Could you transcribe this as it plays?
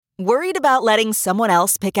Worried about letting someone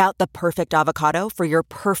else pick out the perfect avocado for your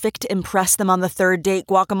perfect impress them on the third date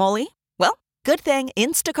guacamole? Well, good thing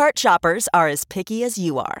Instacart shoppers are as picky as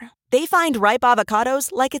you are. They find ripe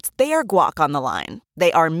avocados like it's their guac on the line.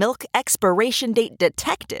 They are milk expiration date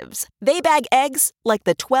detectives. They bag eggs like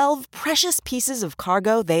the 12 precious pieces of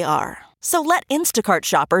cargo they are. So let Instacart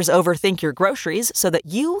shoppers overthink your groceries so that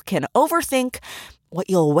you can overthink what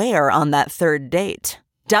you'll wear on that third date.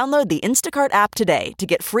 Download the Instacart app today to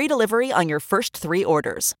get free delivery on your first 3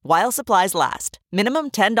 orders, while supplies last.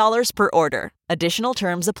 Minimum $10 per order. Additional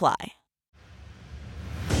terms apply.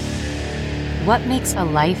 What makes a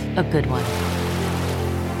life a good one?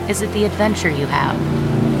 Is it the adventure you have?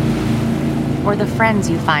 Or the friends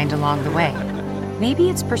you find along the way? Maybe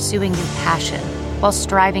it's pursuing your passion while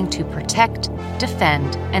striving to protect,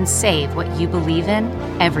 defend, and save what you believe in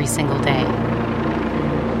every single day.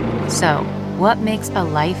 So, what makes a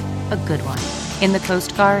life a good one? In the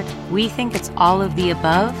Coast Guard, we think it's all of the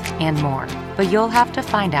above and more, but you'll have to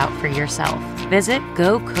find out for yourself. Visit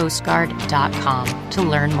gocoastguard.com to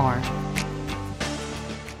learn more.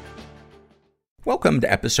 Welcome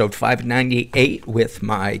to episode 598 with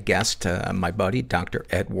my guest, my buddy, Dr.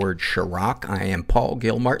 Edward Shahrokh. I am Paul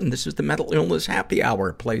Gilmartin. This is the Mental Illness Happy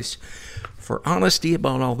Hour, place for honesty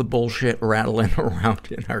about all the bullshit rattling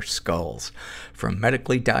around in our skulls. From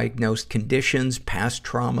medically diagnosed conditions, past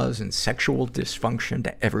traumas, and sexual dysfunction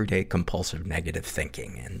to everyday compulsive negative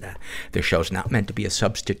thinking. And this show's not meant to be a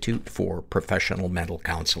substitute for professional mental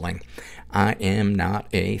counseling. I am not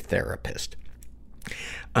a therapist.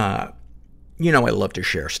 You know, I love to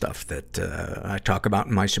share stuff that I talk about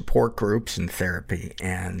in my support groups and therapy.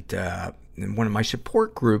 And in one of my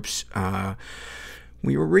support groups,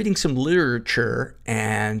 we were reading some literature,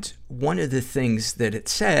 and one of the things that it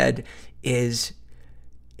said is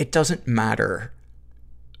it doesn't matter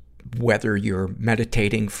whether you're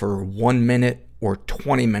meditating for 1 minute or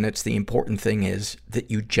 20 minutes. The important thing is that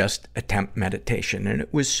you just attempt meditation. And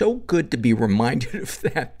it was so good to be reminded of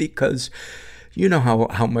that, because you know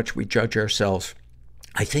how much we judge ourselves.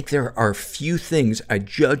 I think there are few things I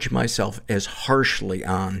judge myself as harshly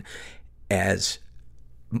on as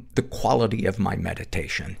the quality of my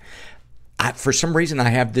meditation. For some reason, I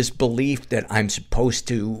have this belief that I'm supposed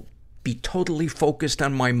to be totally focused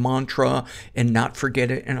on my mantra and not forget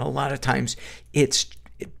it. And a lot of times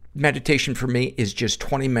meditation for me is just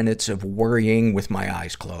 20 minutes of worrying with my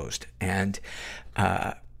eyes closed. And,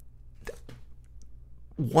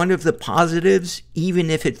 one of the positives, even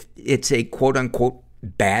if it's a quote-unquote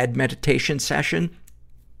bad meditation session,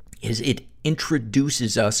 is it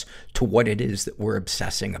introduces us to what it is that we're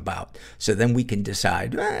obsessing about. So then we can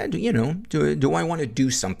decide, do I want to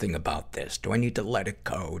do something about this? Do I need to let it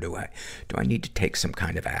go? Do I need to take some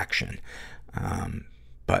kind of action?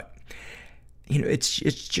 But it's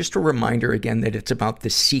just a reminder again that it's about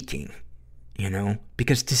the seeking,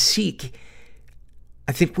 because to seek,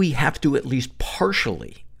 I think we have to at least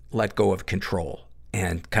partially let go of control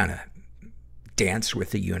and kind of dance with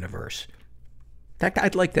the universe. In fact,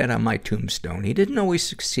 I'd like that on my tombstone. He didn't always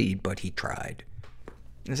succeed, but he tried.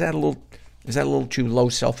 Is that a little too low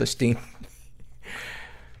self-esteem?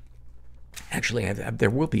 Actually, there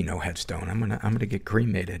will be no headstone. I'm gonna get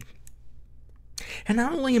cremated. And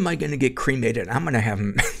not only am I gonna get cremated, I'm gonna have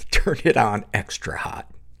him turn it on extra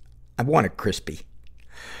hot. I want it crispy.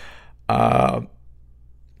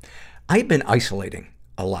 I've been isolating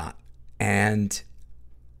a lot, and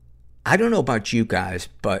I don't know about you guys,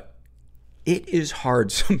 but it is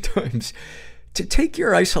hard sometimes to take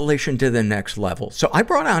your isolation to the next level. So I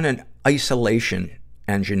brought on an isolation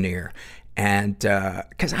engineer, and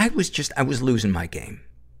because I was losing my game.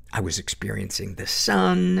 I was experiencing the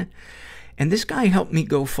sun, and this guy helped me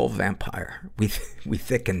go full vampire. We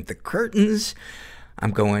thickened the curtains.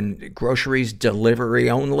 I'm going groceries delivery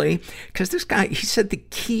only. Because this guy, he said the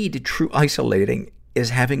key to true isolating is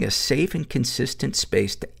having a safe and consistent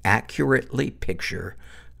space to accurately picture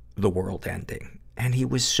the world ending. And he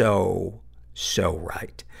was so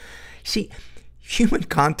right. See, human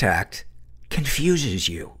contact confuses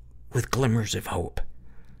you with glimmers of hope.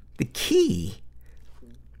 The key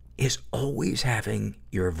is always having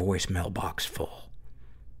your voicemail box full.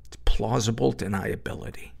 It's plausible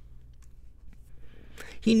deniability.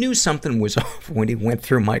 He knew something was off when he went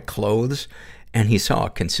through my clothes and he saw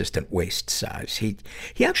a consistent waist size. He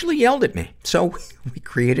actually yelled at me. So we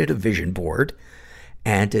created a vision board,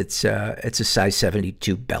 and it's a size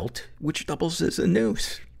 72 belt, which doubles as a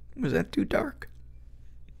noose. Was that too dark?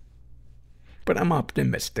 But I'm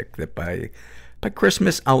optimistic that by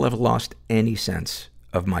Christmas, I'll have lost any sense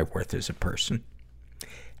of my worth as a person.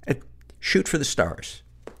 Shoot for the stars.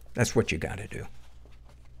 That's what you gotta do.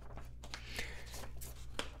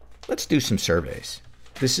 Let's do some surveys.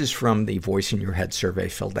 This is from the Voice in Your Head survey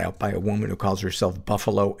filled out by a woman who calls herself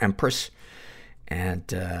Buffalo Empress. And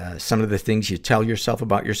some of the things you tell yourself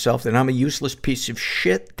about yourself: that I'm a useless piece of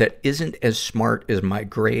shit that isn't as smart as my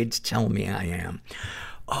grades tell me I am.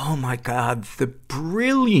 Oh my God, the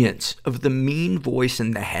brilliance of the mean voice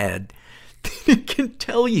in the head that can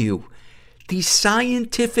tell you the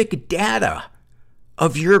scientific data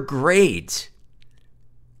of your grades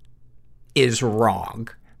is wrong.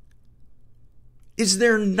 Is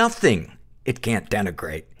there nothing it can't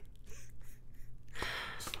denigrate?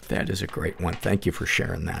 That is a great one. Thank you for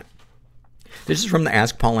sharing that. This is from the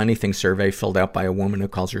Ask Paul Anything survey filled out by a woman who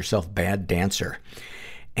calls herself Bad Dancer.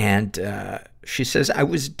 And she says, I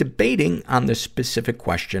was debating on the specific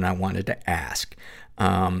question I wanted to ask.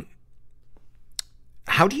 How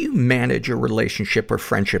do you manage a relationship or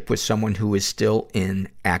friendship with someone who is still in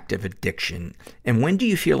active addiction? And when do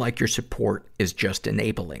you feel like your support is just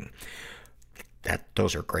enabling?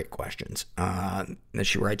 Those are great questions. And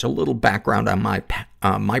she writes, a little background on my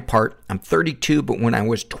part. I'm 32, but when I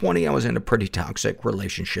was 20, I was in a pretty toxic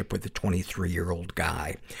relationship with a 23-year-old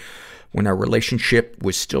guy. When our relationship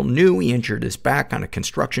was still new, he injured his back on a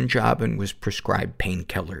construction job and was prescribed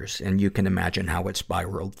painkillers. And you can imagine how it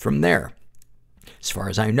spiraled from there. As far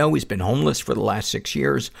as I know, he's been homeless for the last 6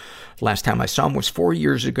 years. Last time I saw him was 4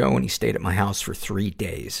 years ago, and he stayed at my house for 3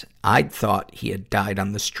 days. I'd thought he had died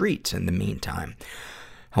on the streets in the meantime.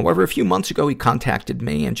 However, a few months ago, he contacted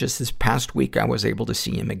me, and just this past week, I was able to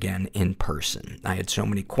see him again in person. I had so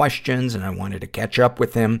many questions, and I wanted to catch up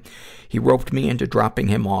with him. He roped me into dropping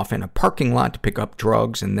him off in a parking lot to pick up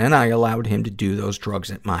drugs, and then I allowed him to do those drugs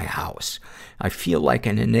at my house. I feel like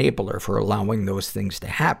an enabler for allowing those things to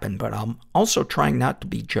happen, but I'm also trying not to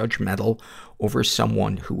be judgmental over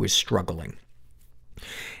someone who is struggling.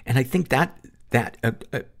 And I think that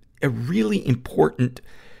a really important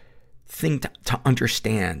thing to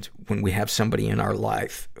understand when we have somebody in our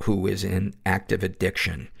life who is in active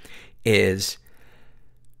addiction is,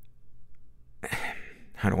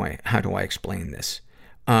 how do I explain this?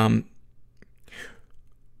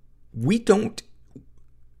 We can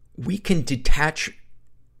detach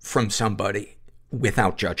from somebody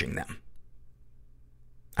without judging them.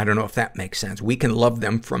 I don't know if that makes sense. We can love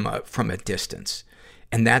them from a distance.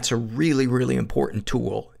 And that's a really, really important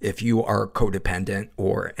tool if you are codependent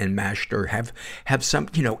or enmeshed or have some,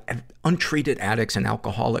 untreated addicts and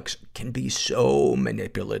alcoholics can be so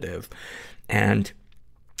manipulative. And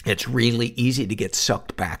it's really easy to get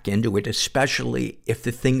sucked back into it, especially if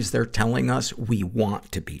the things they're telling us we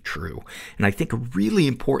want to be true. And I think a really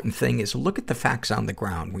important thing is look at the facts on the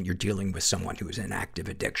ground when you're dealing with someone who is in active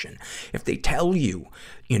addiction. If they tell you,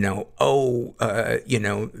 I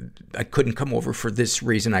couldn't come over for this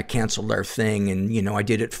reason, I canceled our thing, and, I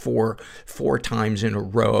did it four times in a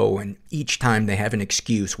row, and each time they have an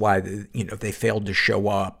excuse why, they failed to show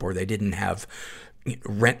up or they didn't have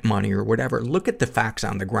rent money or whatever. Look at the facts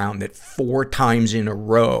on the ground that 4 times in a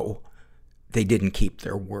row they didn't keep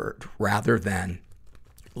their word, rather than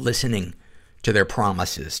listening to their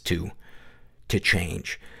promises to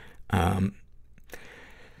change.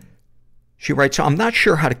 She writes, so I'm not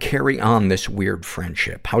sure how to carry on this weird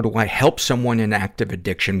friendship. How do I help someone in active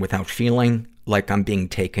addiction without feeling like I'm being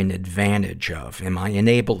taken advantage of? Am I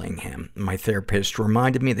enabling him? My therapist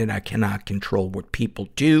reminded me that I cannot control what people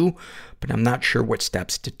do, but I'm not sure what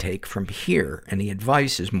steps to take from here. Any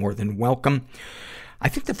advice is more than welcome. I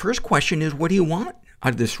think the first question is, what do you want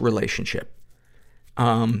out of this relationship?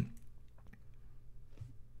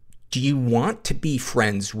 Do you want to be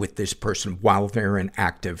friends with this person while they're in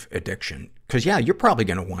active addiction? Because, you're probably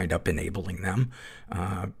going to wind up enabling them.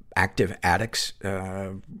 Active addicts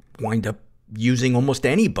wind up using almost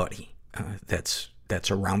anybody that's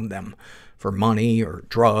around them for money or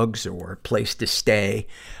drugs or a place to stay.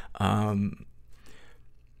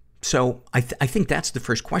 So I think that's the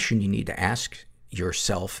first question you need to ask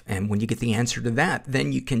yourself. And when you get the answer to that,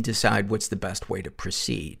 then you can decide what's the best way to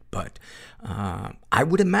proceed. But I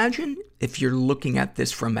would imagine, if you're looking at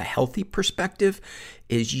this from a healthy perspective,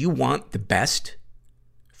 is you want the best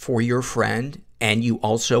for your friend, and you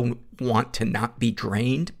also want to not be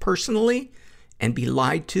drained personally and be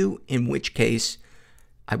lied to, in which case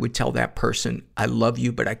I would tell that person, I love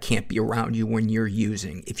you, but I can't be around you when you're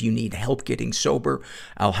using. If you need help getting sober,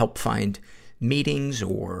 I'll help find meetings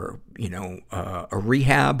or, a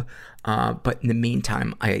rehab. But in the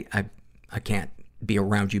meantime, I can't be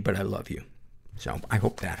around you, but I love you. So I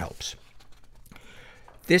hope that helps.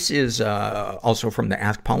 This is also from the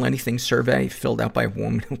Ask Paul Anything survey, filled out by a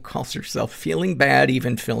woman who calls herself Feeling Bad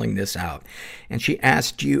Even Filling This Out. And she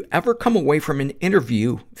asked, do you ever come away from an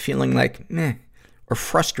interview feeling like, meh, or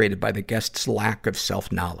frustrated by the guest's lack of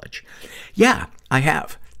self-knowledge? Yeah, I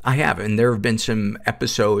have. And there have been some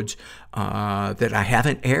episodes that I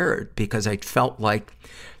haven't aired because I felt like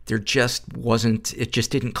it just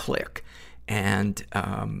didn't click. And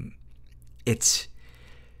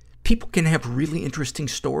people can have really interesting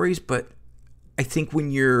stories, but I think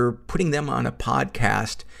when you're putting them on a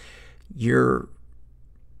podcast, you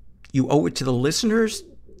owe it to the listeners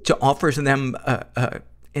to offer them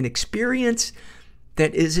an experience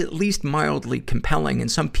that is at least mildly compelling. And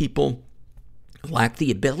some people lack the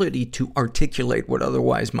ability to articulate what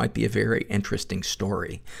otherwise might be a very interesting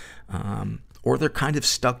story. Or they're kind of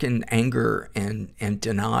stuck in anger and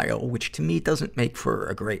denial, which to me doesn't make for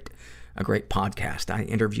a great podcast. I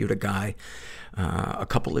interviewed a guy a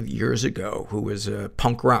couple of years ago who was a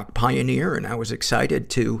punk rock pioneer, and I was excited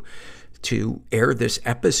to air this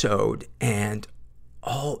episode. And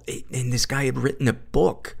this guy had written a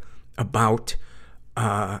book about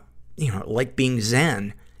like being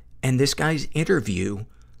Zen. And this guy's interview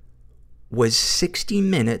was 60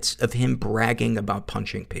 minutes of him bragging about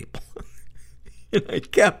punching people. And I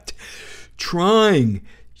kept trying,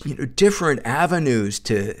 different avenues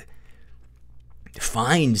to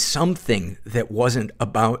find something that wasn't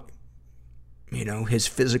about, his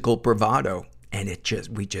physical bravado. And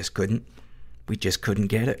we just couldn't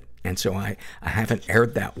get it. And so I haven't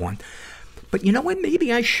aired that one. But you know what?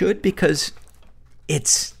 Maybe I should, because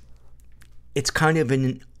it's kind of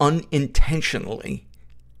an unintentionally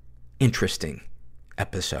interesting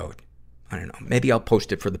episode. I don't know. Maybe I'll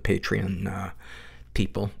post it for the Patreon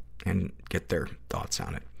people and get their thoughts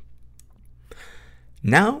on it.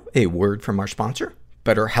 Now, a word from our sponsor,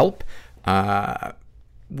 BetterHelp.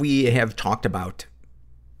 We have talked about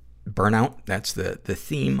burnout. That's the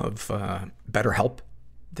theme of BetterHelp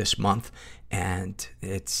this month. And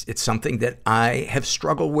it's something that I have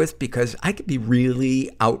struggled with because I could be really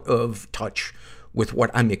out of touch with what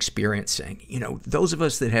I'm experiencing. Those of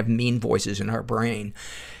us that have mean voices in our brain,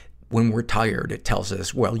 when we're tired, it tells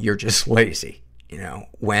us, well, you're just lazy.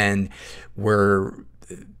 When we're,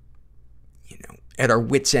 at our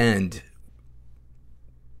wit's end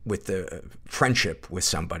with the friendship with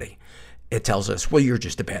somebody, it tells us, well, you're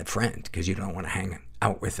just a bad friend because you don't want to hang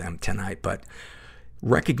out with them tonight. But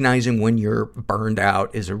recognizing when you're burned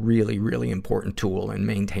out is a really, really important tool in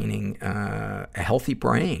maintaining a healthy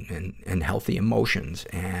brain and healthy emotions.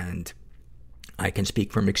 And I can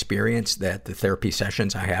speak from experience that the therapy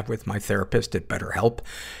sessions I have with my therapist at BetterHelp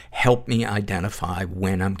help me identify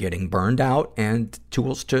when I'm getting burned out and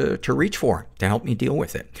tools to reach for to help me deal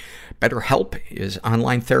with it. BetterHelp is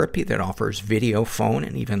online therapy that offers video, phone,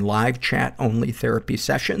 and even live chat-only therapy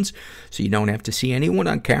sessions, so you don't have to see anyone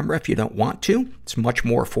on camera if you don't want to. It's much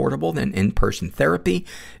more affordable than in-person therapy,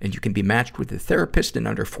 and you can be matched with a therapist in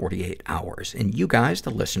under 48 hours. And you guys, the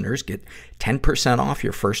listeners, get 10% off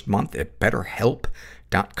your first month at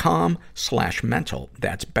BetterHelp.com/mental.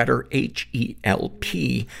 That's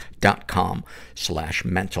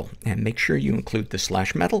BetterHelp.com/mental. And make sure you include the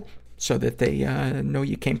 /mental so that they know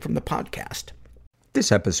you came from the podcast.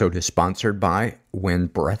 This episode is sponsored by When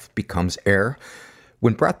Breath Becomes Air.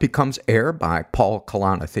 When Breath Becomes Air by Paul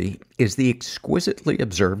Kalanithi is the exquisitely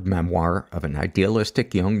observed memoir of an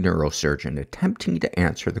idealistic young neurosurgeon attempting to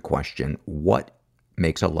answer the question, what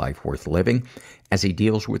makes a life worth living, as he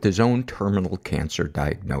deals with his own terminal cancer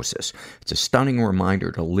diagnosis. It's a stunning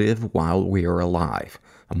reminder to live while we are alive.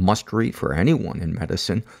 A must-read for anyone in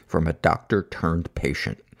medicine from a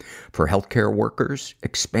doctor-turned-patient. For healthcare workers,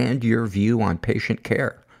 expand your view on patient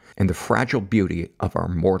care and the fragile beauty of our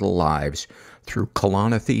mortal lives through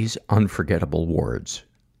Kalanithi's unforgettable words.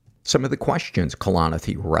 Some of the questions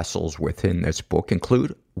Kalanithi wrestles with in this book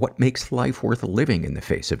include, what makes life worth living in the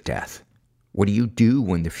face of death? What do you do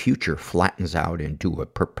when the future flattens out into a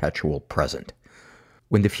perpetual present?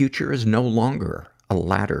 When the future is no longer a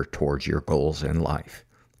ladder towards your goals in life?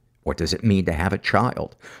 What does it mean to have a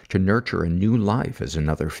child, to nurture a new life as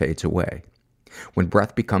another fades away? When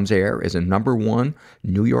Breath Becomes Air is a #1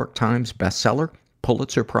 New York Times bestseller,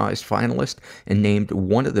 Pulitzer Prize finalist, and named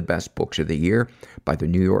one of the best books of the year by the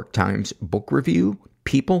New York Times Book Review,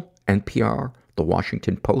 People, NPR, The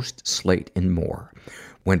Washington Post, Slate, and more.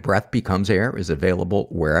 When Breath Becomes Air is available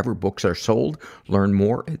wherever books are sold. Learn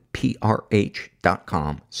more at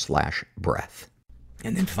prh.com/breath.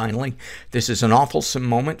 And then finally, this is an awfulsome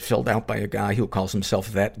moment filled out by a guy who calls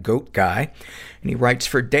himself That Goat Guy. And he writes,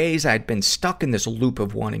 for days I'd been stuck in this loop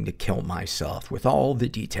of wanting to kill myself with all the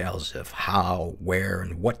details of how, where,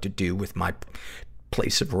 and what to do with my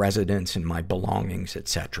place of residence and my belongings,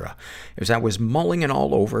 etc. As I was mulling it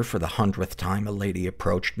all over for the 100th time, a lady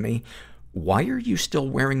approached me. "Why are you still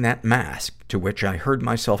wearing that mask?" To which I heard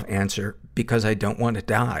myself answer, "Because I don't want to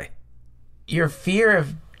die." Your fear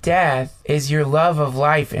of death is your love of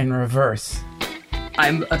life in reverse.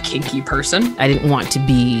 I'm a kinky person. I didn't want to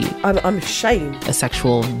be I'm ashamed. a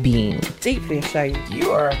sexual being. Deeply ashamed.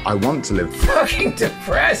 You are I want to live. fucking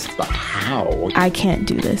depressed. But how? I can't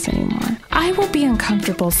do this anymore. I will be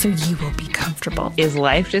uncomfortable so you will be comfortable. Is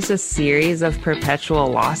life just a series of perpetual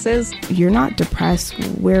losses? You're not depressed.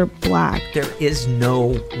 We're Black. There is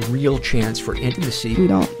no real chance for intimacy We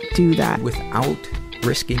don't do that. without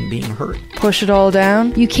risking being hurt. Push it all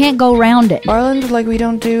down. You can't go around it. Ireland, like, we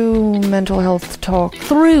don't do mental health talk.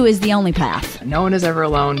 Through is the only path. No one is ever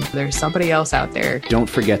alone. There's somebody else out there Don't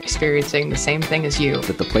forget experiencing the same thing as you.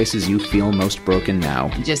 that the places you feel most broken now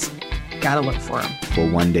You just gotta look for them. will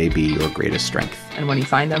one day be your greatest strength. And when you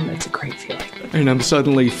find them, it's a great feeling. And I'm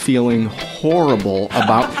suddenly feeling horrible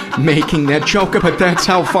about making that joke, but that's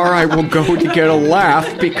how far I will go to get a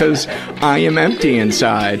laugh because I am empty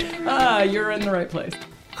inside. You're in the right place.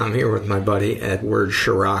 I'm here with my buddy Edward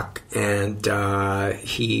Shahrokh, and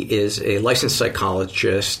he is a licensed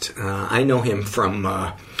psychologist. I know him from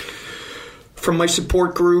my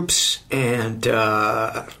support groups, and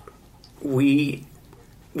we've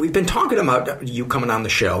been talking about you coming on the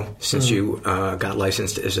show since you got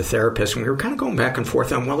licensed as a therapist, and we were kind of going back and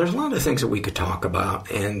forth on, well, there's a lot of things that we could talk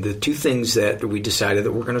about, and the two things that we decided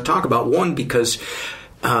that we're going to talk about, one, because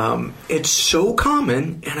it's so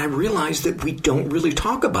common, and I realize that we don't really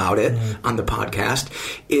talk about it on the podcast,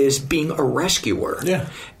 is being a rescuer. Yeah.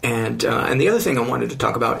 And the other thing I wanted to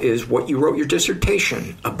talk about is what you wrote your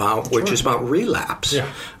dissertation about, which is about relapse.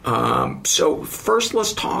 Yeah. So first,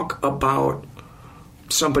 let's talk about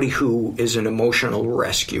somebody who is an emotional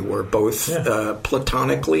rescuer, both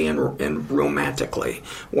platonically and romantically.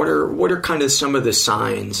 What are kind of some of the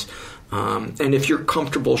signs? And if you're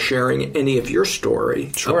comfortable sharing any of your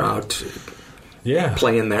story about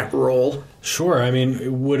playing that role. Sure. I mean,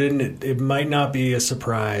 it might not be a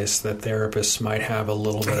surprise that therapists might have a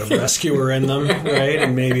little bit of rescuer in them, right?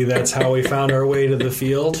 And maybe that's how we found our way to the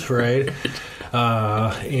field, right?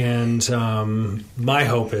 And my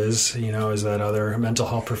hope is that other mental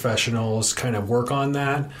health professionals kind of work on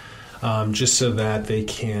that, just so that they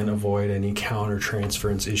can avoid any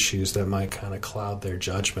counter-transference issues that might kind of cloud their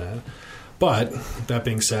judgment. But that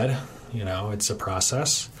being said, it's a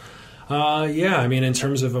process. I mean, in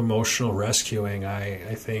terms of emotional rescuing,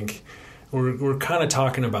 I think we're kind of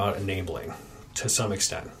talking about enabling to some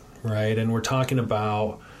extent, right? And we're talking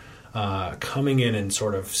about coming in and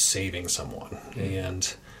sort of saving someone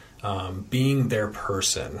and being their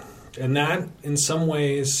person. And that, in some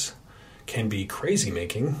ways, can be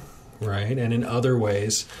crazy-making, right? And in other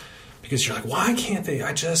ways, because you're like, why can't they?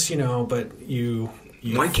 Why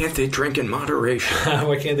can't they drink in moderation?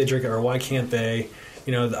 Why can't they drink it? Or why can't they?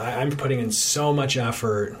 I'm putting in so much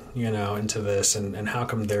effort, into this, and how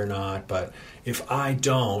come they're not? But if I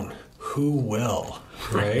don't, who will,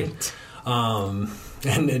 right?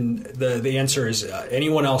 And the answer is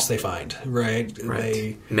anyone else they find, right?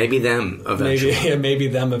 Maybe them eventually. Maybe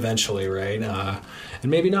them eventually, right? And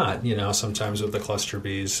maybe not. Sometimes with the cluster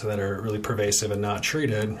Bs that are really pervasive and not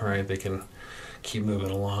treated, right? They can keep moving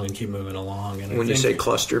along. And when you say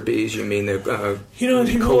cluster Bs, you mean the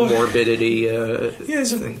comorbidity?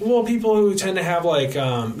 Thing? People who tend to have like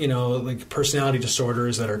personality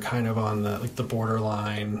disorders that are kind of on the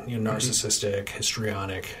borderline, narcissistic,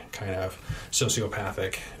 histrionic, kind of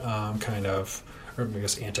sociopathic, kind of, or I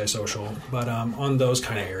guess antisocial, but on those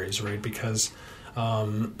kind of areas, right? Because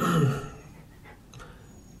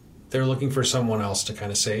they're looking for someone else to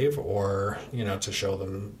kind of save, or to show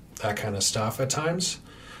them that kind of stuff at times,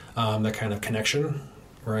 that kind of connection,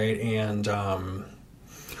 right? And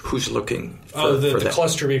who's looking for the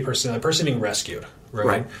cluster B person, the person being rescued,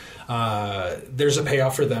 right? There's a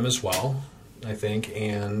payoff for them as well, I think.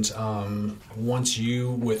 And once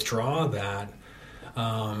you withdraw that,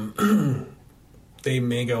 they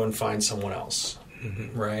may go and find someone else,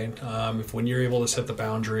 right? When you're able to set the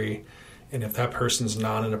boundary, and if that person's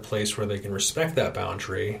not in a place where they can respect that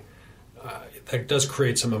boundary, that does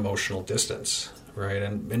create some emotional distance, right?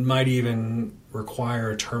 And it might even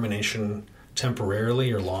require a termination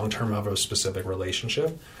temporarily or long-term of a specific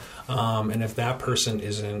relationship. And if that person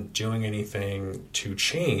isn't doing anything to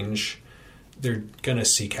change, they're going to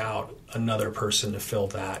seek out another person to fill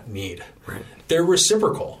that need. Right. They're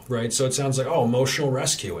reciprocal, right? So it sounds like, emotional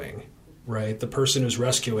rescuing, right? The person who's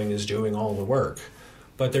rescuing is doing all the work.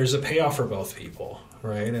 but there's a payoff for both people,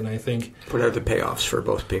 right? And I think... What are the payoffs for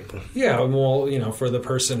both people? Yeah, well, for the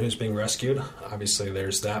person who's being rescued, obviously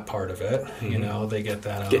there's that part of it. Mm-hmm. They get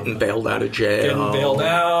that... Getting bailed out of jail. Getting bailed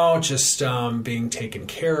out, just being taken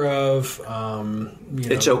care of.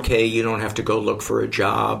 It's okay, you don't have to go look for a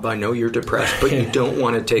job. I know you're depressed, but you don't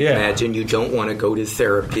want to take meds and you don't want to go to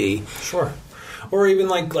therapy. Sure. Or even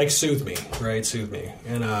like soothe me, right? Soothe me.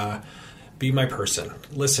 And be my person.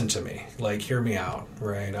 Listen to me. Like, hear me out,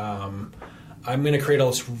 right? I'm going to create all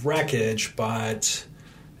this wreckage, but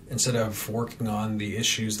instead of working on the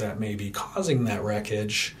issues that may be causing that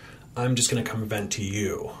wreckage, I'm just going to come vent to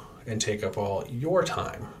you and take up all your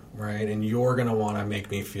time, right? And you're going to want to make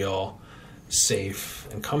me feel safe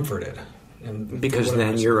and comforted. And because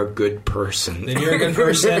then you're a good person. Then you're a good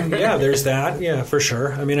person. Yeah, there's that. Yeah, for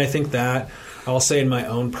sure. I mean, I think that I'll say in my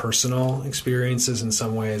own personal experiences, in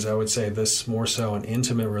some ways, I would say this more so in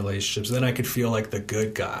intimate relationships, then I could feel like the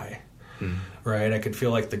good guy. Right, I could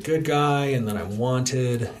feel like the good guy, and then I'm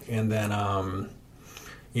wanted, and then I'm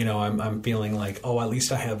feeling like, at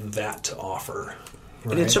least I have that to offer.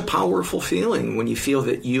 Right? And it's a powerful feeling when you feel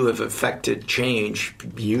that you have affected change,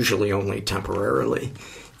 usually only temporarily,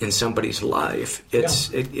 in somebody's life.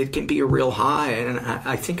 It can be a real high, and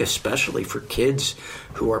I think especially for kids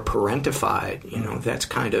who are parentified, that's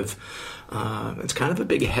kind of. It's kind of a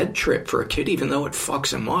big head trip for a kid, even though it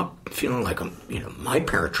fucks them up, feeling like, my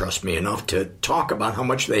parent trusts me enough to talk about how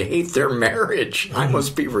much they hate their marriage. I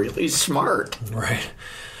must be really smart. Right.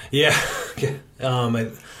 Yeah. I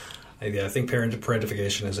think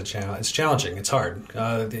parentification is it's challenging. It's hard.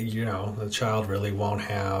 The child really won't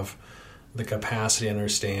have the capacity to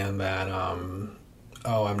understand that, I'm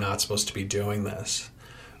not supposed to be doing this.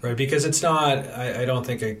 Right, because it's not, I don't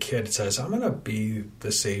think a kid says, I'm going to be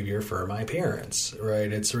the savior for my parents,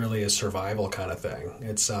 right? It's really a survival kind of thing.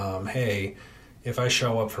 It's, hey, if I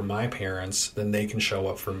show up for my parents, then they can show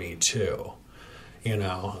up for me too.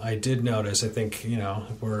 I did notice, I think,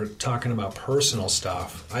 if we're talking about personal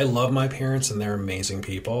stuff, I love my parents and they're amazing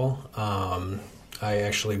people. I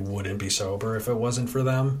actually wouldn't be sober if it wasn't for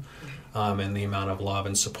them and the amount of love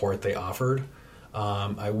and support they offered.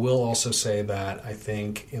 I will also say that I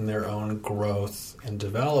think in their own growth and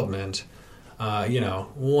development,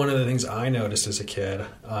 one of the things I noticed as a kid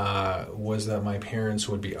was that my parents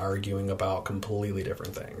would be arguing about completely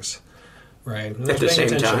different things, right? At the same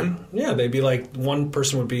time? Yeah, they'd be like, one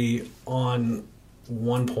person would be on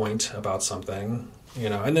one point about something,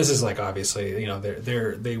 and this is like, obviously,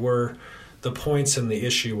 they were, the points and the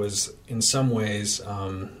issue was in some ways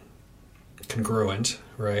congruent,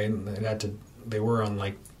 right? They were on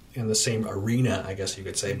in the same arena, I guess you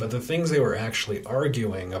could say. But the things they were actually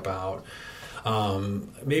arguing about,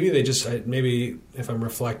 maybe if I'm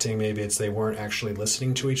reflecting, maybe it's they weren't actually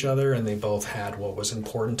listening to each other and they both had what was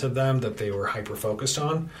important to them that they were hyper-focused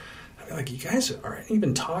on. I'd be like, you guys aren't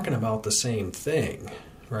even talking about the same thing,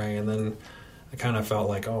 right? And then I kind of felt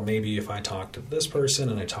like, maybe if I talked to this person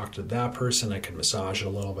and I talked to that person, I could massage a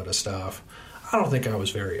little bit of stuff. I don't think I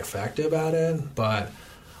was very effective at it, but...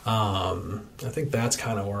 I think that's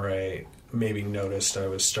kind of where I maybe noticed I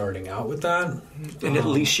was starting out with that. And at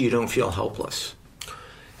least you don't feel helpless.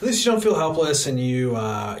 At least you don't feel helpless, and you,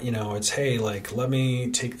 it's, hey, let me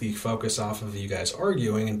take the focus off of you guys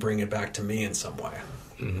arguing and bring it back to me in some way,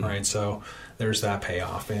 right? So there's that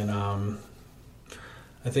payoff, and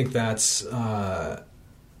I think that's, that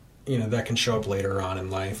can show up later on in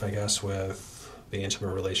life, I guess, with the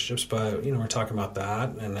intimate relationships, but we're talking about that,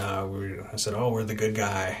 and I said, we're the good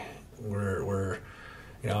guy, we're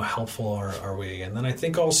helpful, are we? And then I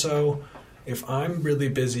think also, if I'm really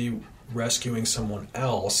busy rescuing someone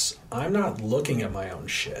else, I'm not looking at my own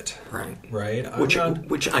shit, right?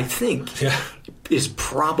 Which I think is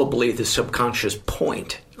probably the subconscious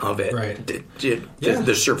point of it. Right.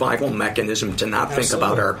 The survival mechanism to not think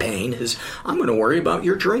about our pain is, I'm going to worry about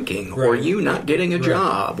your drinking or you not getting a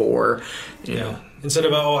job or, Instead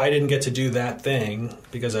of, I didn't get to do that thing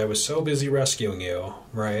because I was so busy rescuing you,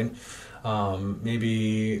 right?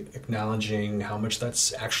 Maybe acknowledging how much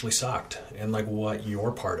that's actually sucked and what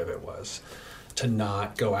your part of it was to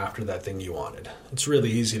not go after that thing you wanted. It's really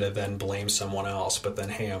easy to then blame someone else, but then,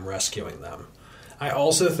 hey, I'm rescuing them. I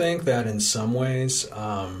also think that in some ways,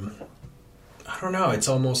 I don't know, it's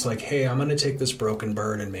almost like, hey, I'm going to take this broken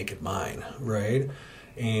bird and make it mine, right?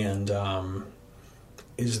 And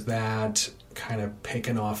is that kind of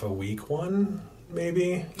picking off a weak one,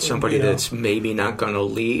 maybe? Somebody that's maybe not going to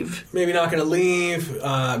leave? Maybe not going to leave.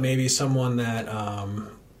 Maybe someone that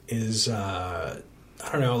is, I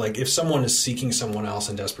don't know, if someone is seeking someone else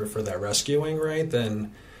and desperate for that rescuing, right,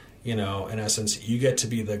 then... in essence, you get to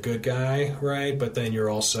be the good guy, right? But then you're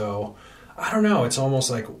also, I don't know, it's almost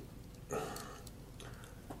like,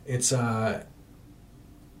 it's,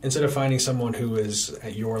 instead of finding someone who is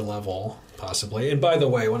at your level, possibly, and by the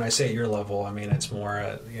way, when I say at your level, I mean, it's more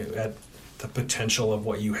at the potential of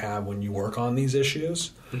what you have when you work on these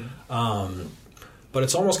issues. Mm-hmm. But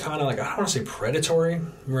it's almost kind of like, I don't want to say predatory,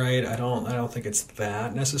 right? I don't think it's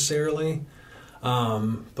that necessarily.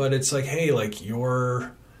 But it's like, hey, like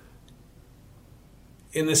you're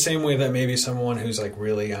in the same way that maybe someone who's like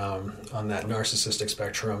really on that narcissistic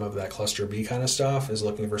spectrum of that cluster B kind of stuff is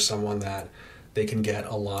looking for someone that they can get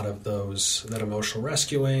a lot of that emotional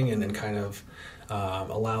rescuing and then kind of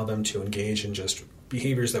allow them to engage in just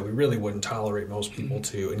behaviors that we really wouldn't tolerate most people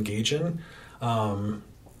to engage in.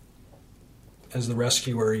 As the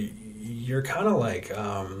rescuer, you're kind of like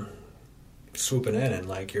swooping in and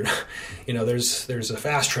like you're, there's a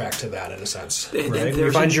fast track to that in a sense, right?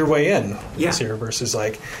 You find your way in here versus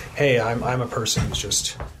like, hey, I'm a person who's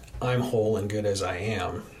just, I'm whole and good as I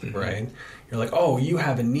am, mm-hmm. right? You're like, oh, you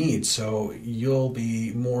have a need, so you'll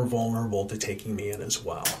be more vulnerable to taking me in as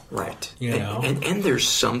well, right? And there's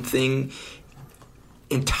something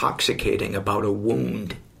intoxicating about a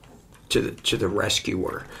wound to the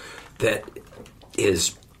rescuer that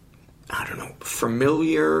is, I don't know,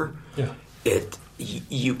 familiar. Yeah.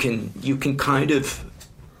 You can kind of,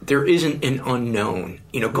 there isn't an unknown.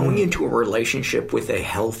 Going into a relationship with a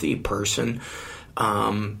healthy person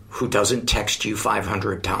who doesn't text you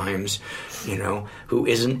 500 times, who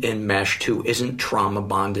isn't enmeshed, who isn't trauma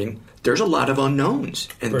bonding. There's a lot of unknowns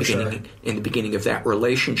in the beginning of that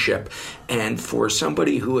relationship. And for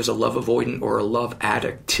somebody who is a love avoidant or a love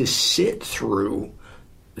addict to sit through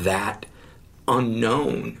that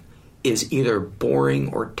unknown is either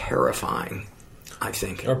boring or terrifying, I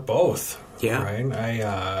think. Or both. Yeah.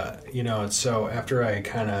 Right? So after I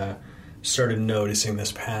kind of started noticing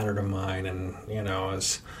this pattern of mine and, I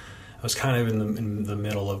was kind of in the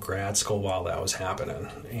middle of grad school while that was happening.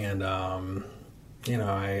 And,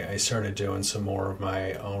 I started doing some more of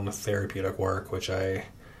my own therapeutic work, which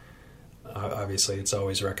obviously it's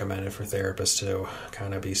always recommended for therapists to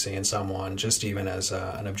kind of be seeing someone just even as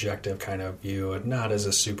an objective kind of view, not as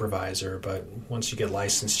a supervisor, but once you get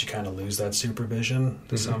licensed, you kind of lose that supervision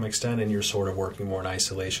to mm-hmm. some extent and you're sort of working more in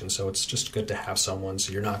isolation. So it's just good to have someone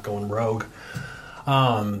so you're not going rogue.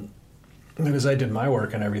 Because I did my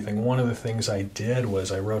work and everything, one of the things I did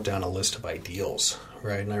was I wrote down a list of ideals,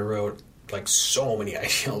 right? And I wrote like so many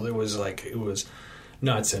ideals. It was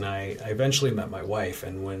nuts. And I eventually met my wife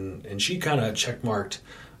and she kind of checkmarked,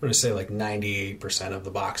 I'm going to say like 98% of the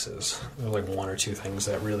boxes. There were like one or two things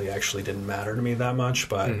that really actually didn't matter to me that much,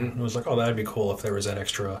 but mm-hmm. it was like, oh, that'd be cool if there was that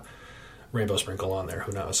extra rainbow sprinkle on there.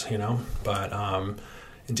 Who knows, But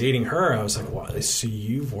in dating her, I was like, wow, so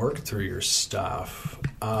you've worked through your stuff.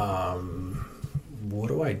 What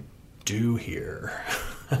do I do here?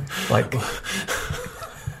 Like,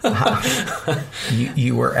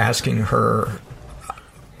 you were asking her.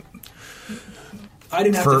 I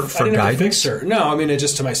didn't have to fix her. No, I mean, it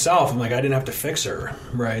just to myself. I'm like, I didn't have to fix her,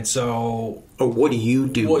 right? So, what do you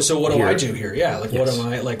do? So what do I do here? Yeah, like, yes. What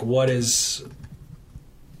am I like? What is?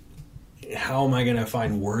 How am I going to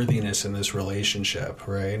find worthiness in this relationship,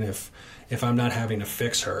 right? If I'm not having to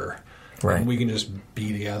fix her, right, we can just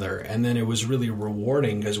be together. And then it was really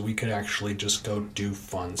rewarding because we could actually just go do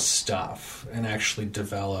fun stuff and actually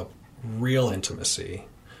develop real intimacy,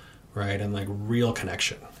 right, and like real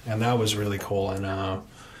connection. And that was really cool. And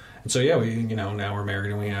so yeah, we now we're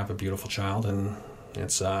married and we have a beautiful child, and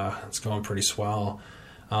it's going pretty swell.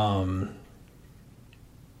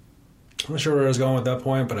 I'm not sure where I was going with that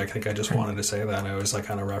point, but I think I just wanted to say that. I was like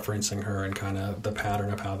kind of referencing her and kind of the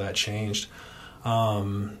pattern of how that changed.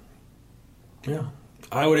 Yeah.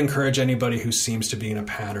 I would encourage anybody who seems to be in a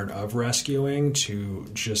pattern of rescuing to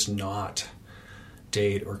just not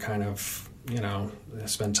date or kind of,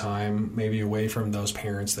 spend time maybe away from those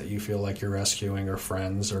parents that you feel like you're rescuing, or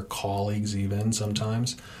friends or colleagues even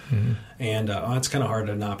sometimes. Mm-hmm. And it's kind of hard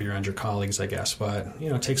to not be around your colleagues, I guess. But,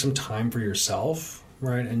 take some time for yourself.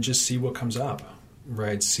 Right, and just see what comes up,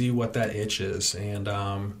 right? See what that itch is, and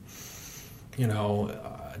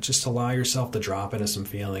just allow yourself to drop into some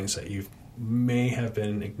feelings that you may have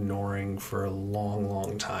been ignoring for a long,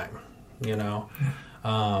 long time.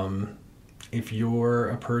 If you're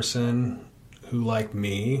a person who, like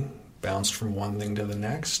me, bounced from one thing to the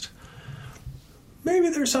next, maybe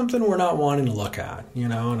there's something we're not wanting to look at,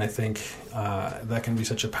 and I think that can be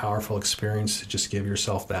such a powerful experience to just give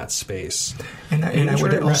yourself that space. And I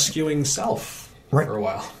would rescuing self for a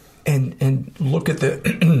while. And look at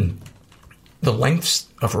the the lengths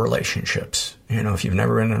of relationships. You know, if you've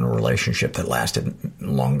never been in a relationship that lasted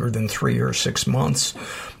longer than 3 or 6 months,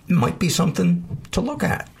 it might be something to look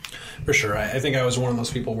at. For sure. I think I was one of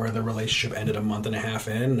those people where the relationship ended a month and a half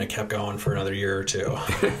in, and I kept going for another year or two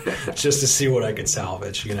just to see what I could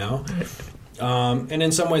salvage, you know? And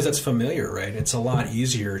in some ways that's familiar, right? It's a lot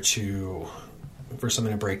easier for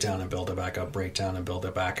something to break down and build it back up, break down and build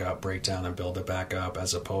it back up, break down and build it back up,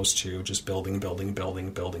 as opposed to just building.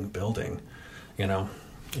 You know,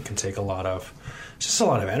 it can take a lot of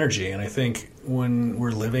energy. And I think when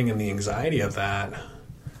we're living in the anxiety of that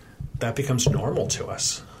becomes normal to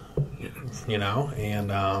us, you know?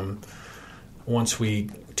 And once we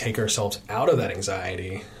take ourselves out of that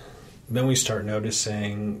anxiety, then we start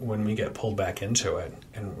noticing when we get pulled back into it,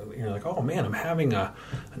 and you're like, oh man, I'm having an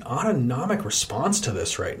autonomic response to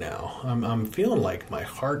this right now. I'm feeling like my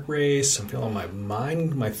heart race. I'm feeling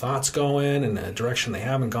my thoughts going in a direction they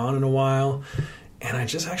haven't gone in a while. And I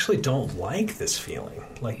just actually don't like this feeling.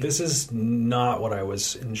 Like, this is not what I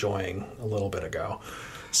was enjoying a little bit ago.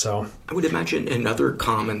 So I would imagine another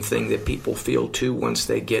common thing that people feel too once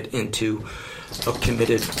they get into a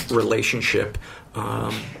committed relationship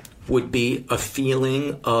would be a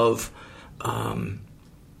feeling of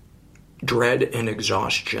dread and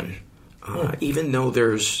exhaustion. Even though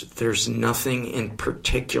there's nothing in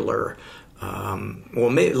particular.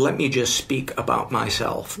 Let me just speak about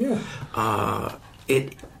myself. Yeah.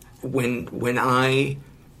 When I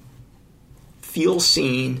feel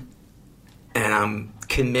seen and I'm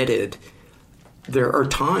committed, there are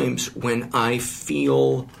times when I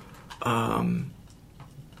feel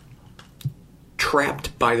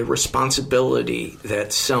trapped by the responsibility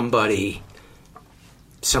that somebody's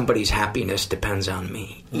happiness depends on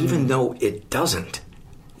me, even though it doesn't.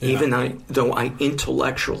 Yeah. Though I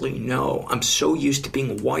intellectually know, I'm so used to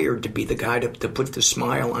being wired to be the guy to put the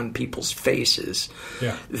smile on people's faces,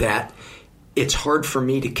 that it's hard for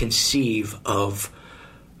me to conceive of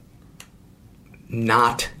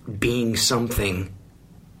not being something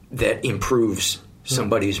that improves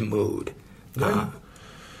somebody's mood. I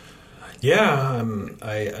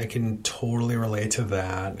can totally relate to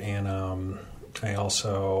that. And I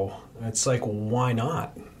also, it's like, why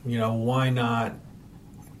not? You know, why not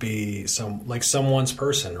be someone's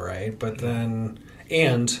person, right? But then,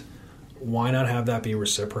 and why not have that be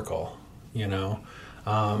reciprocal, you know?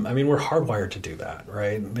 I mean, we're hardwired to do that,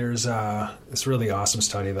 right? There's this really awesome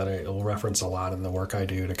study that I will reference a lot in the work I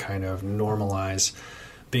do to kind of normalize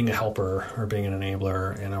being a helper or being an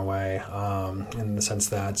enabler in a way, in the sense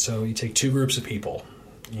that, so you take two groups of people,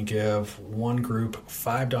 you give one group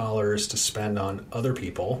 $5 to spend on other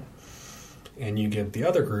people, and you give the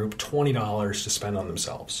other group $20 to spend on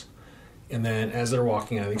themselves. And then as they're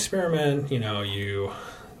walking out of the experiment, you know,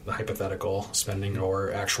 the hypothetical spending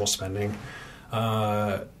or actual spending,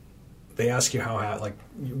 they ask you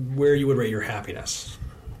where you would rate your happiness,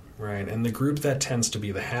 right? And the group that tends to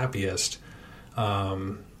be the happiest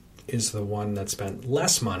is the one that spent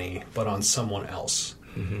less money, but on someone else,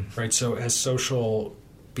 right? So as social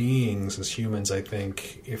beings, as humans, I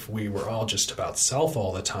think if we were all just about self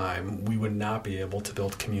all the time, we would not be able to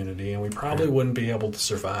build community, and we probably wouldn't be able to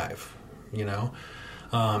survive, you know?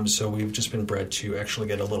 So we've just been bred to actually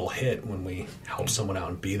get a little hit when we help someone out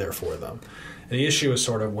and be there for them. And the issue is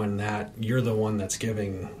sort of when you're the one that's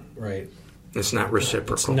giving, right? It's not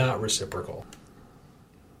reciprocal. It's not reciprocal.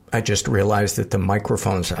 I just realized that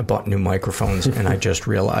I bought new microphones, and I just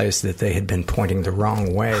realized that they had been pointing the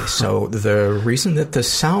wrong way. So the reason that the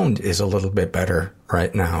sound is a little bit better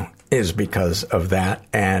right now is because of that.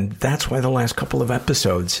 And that's why the last couple of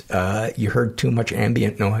episodes, you heard too much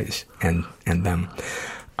ambient noise and them.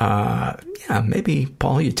 Maybe,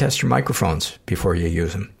 Paul, you test your microphones before you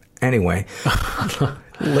use them. Anyway,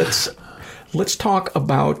 let's talk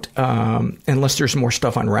about, unless there's more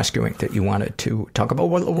stuff on rescuing that you wanted to talk about.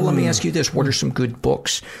 Well, let me ask you this. What are some good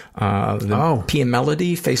books? Pia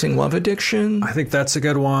Melody, Facing Love Addiction. I think that's a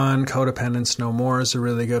good one. Codependence No More is a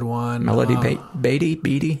really good one. Melody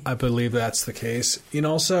Beatty? I believe that's the case. And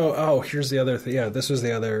also, here's the other thing. Yeah, that was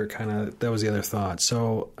the other thought.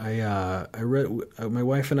 So I read, my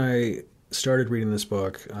wife and I started reading this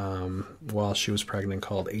book while she was pregnant,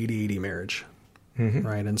 called 80-80 Marriage.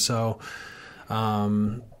 Right. And so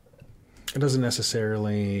it doesn't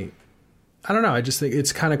necessarily, I don't know. I just think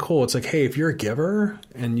it's kind of cool. It's like, hey, if you're a giver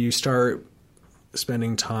and you start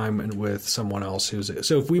spending time with someone else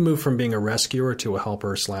so if we move from being a rescuer to a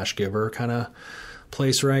helper / giver kind of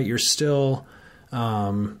place, right, you're still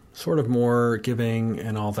sort of more giving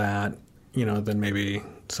and all that, you know, than maybe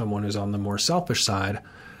someone who's on the more selfish side.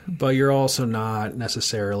 but you're also not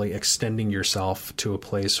necessarily extending yourself to a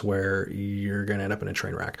place where you're going to end up in a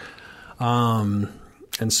train wreck. And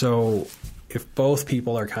so if both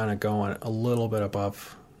people are kind of going a little bit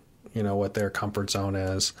above, what their comfort zone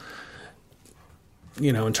is,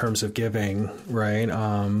 in terms of giving, right?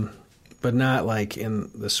 But not like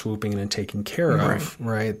in the swooping and taking care of,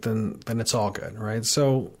 right? Then it's all good, right?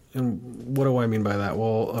 So, and what do I mean by that?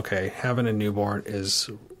 Well, okay, having a newborn is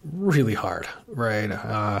really hard, right?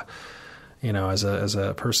 As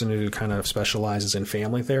a person who kind of specializes in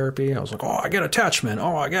family therapy, I was like, I get attachment.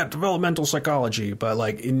 I get developmental psychology. But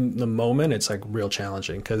like in the moment, it's like real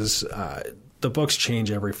challenging because the books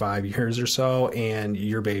change every 5 years or so, and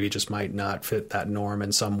your baby just might not fit that norm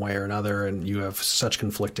in some way or another, and you have such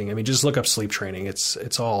conflicting. I mean, just look up sleep training.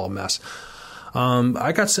 It's all a mess.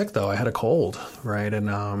 I got sick though. I had a cold, right? And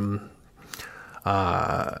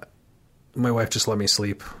my wife just let me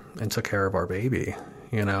sleep and took care of our baby,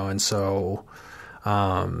 and so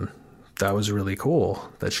that was really cool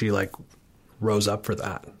that she like rose up for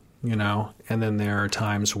that, and then there are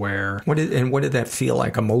times where what did that feel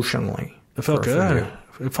like emotionally? It felt good.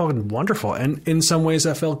 It felt wonderful. And in some ways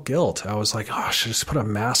I felt guilt. I was like, I should just put a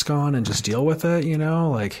mask on and just deal with it,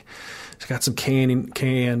 like I got some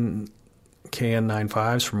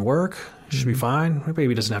KN95s from work. It should be fine. My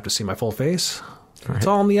baby doesn't have to see my full face. Right. It's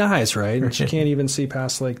all in the eyes, right? And she can't even see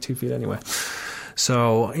past like 2 feet anyway.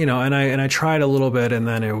 So, and I tried a little bit, and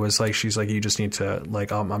then it was like, she's like, you just need to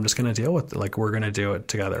like, I'm just going to deal with it. Like, we're going to do it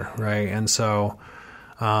together. Right. And so,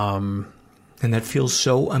 and that feels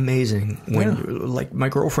so amazing when, like, my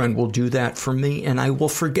girlfriend will do that for me, and I will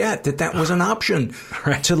forget that was an option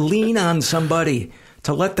to lean on somebody,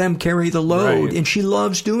 to let them carry the load. Right. And she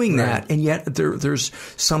loves doing that. And yet there's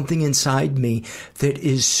something inside me that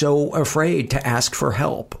is so afraid to ask for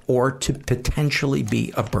help or to potentially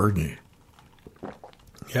be a burden.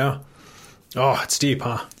 Yeah. Oh, it's deep,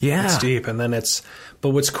 huh? Yeah. It's deep. And then but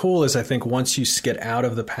what's cool is I think once you get out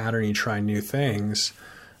of the pattern, you try new things,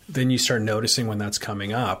 then you start noticing when that's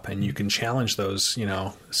coming up, and you can challenge those,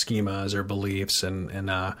 schemas or beliefs, and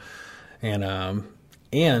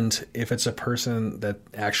if it's a person that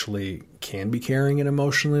actually can be caring and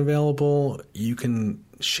emotionally available, you can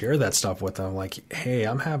share that stuff with them. Like, hey,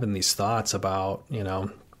 I'm having these thoughts about,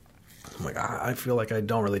 I'm like, I feel like I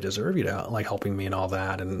don't really deserve you to like helping me and all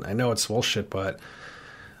that. And I know it's bullshit, but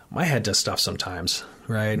my head does stuff sometimes,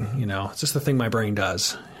 right? It's just the thing my brain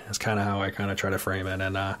does. That's kind of how I kind of try to frame it.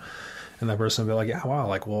 And that person will be like, yeah, wow,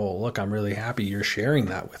 like, well, look, I'm really happy you're sharing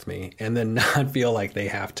that with me. And then not feel like they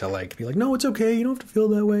have to like be like, no, it's okay, you don't have to feel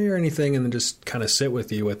that way or anything. And then just kind of sit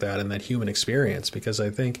with you with that and that human experience, because I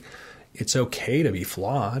think it's okay to be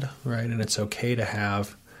flawed, right? And it's okay to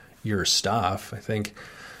have your stuff. I think,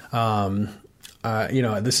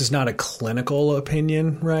 this is not a clinical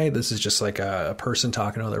opinion, right? This is just like a person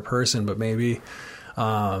talking to another person, but maybe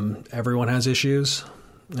everyone has issues.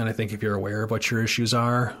 And I think if you're aware of what your issues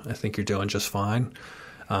are, I think you're doing just fine.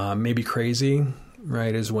 Maybe crazy,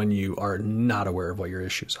 right, is when you are not aware of what your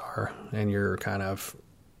issues are and you're kind of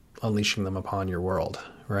unleashing them upon your world,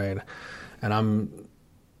 right? And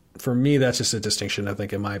for me, that's just a distinction. I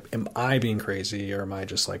think, am I being crazy, or am I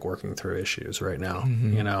just like working through issues right now?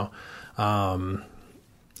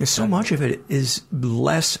 So much of it is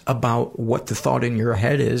less about what the thought in your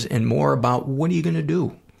head is and more about what are you going to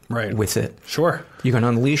do with it. Sure. You're going to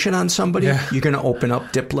unleash it on somebody. Yeah. You're going to open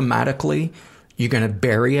up diplomatically. You're going to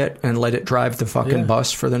bury it and let it drive the fucking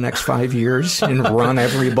bus for the next 5 years and run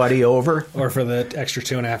everybody over. Or for the extra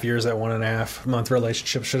 2.5 years that 1.5 month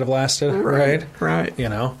relationship should have lasted. Right.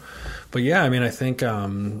 But yeah, I mean, I think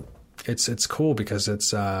it's cool because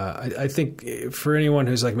it's I think for anyone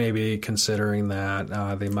who's like maybe considering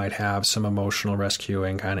that they might have some emotional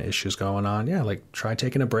rescuing kind of issues going on, like try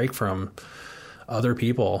taking a break from other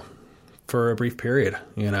people for a brief period.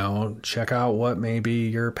 Check out what maybe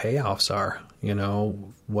your payoffs are,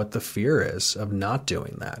 what the fear is of not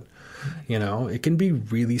doing that. It can be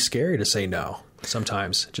really scary to say no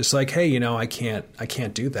sometimes. Just like, hey, I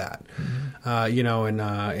can't do that.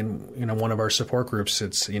 In one of our support groups,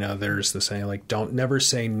 it's, there's the saying like, don't never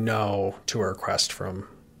say no to a request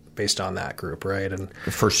based on that group. Right. And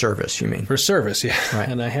for service, you mean? For service. Yeah. Right.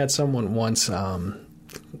 And I had someone once,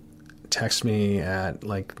 text me at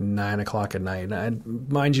like 9:00 at night. And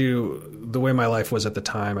mind you, the way my life was at the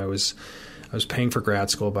time, I was paying for grad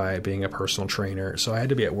school by being a personal trainer. So I had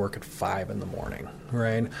to be at work at 5 a.m.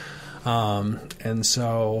 Right. And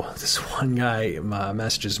so this one guy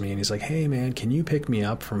messages me and he's like, hey man, can you pick me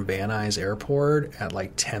up from Van Nuys Airport at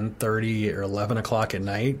like 10:30 or 11 o'clock at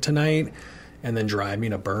night tonight and then drive me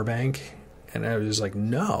to Burbank? And I was like,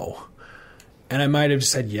 no. And I might have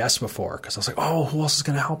said yes before because I was like, oh, who else is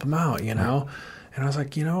going to help him out, you know? And I was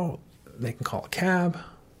like, they can call a cab.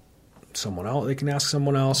 Someone else, they can ask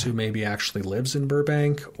someone else who maybe actually lives in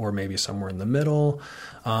Burbank or maybe somewhere in the middle.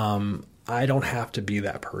 I don't have to be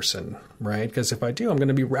that person, right? Because if I do, I'm going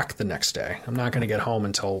to be wrecked the next day. I'm not going to get home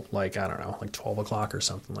until like 12 o'clock or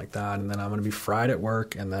something like that. And then I'm going to be fried at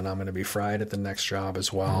work, and then I'm going to be fried at the next job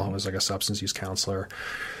as well. I was like a substance use counselor.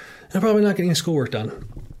 I'm probably not getting schoolwork done.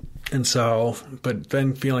 And so, but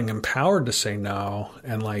then feeling empowered to say no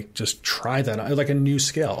and like just try that, like a new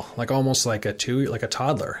skill, like almost like a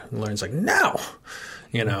toddler who learns like, no,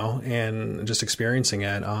 and just experiencing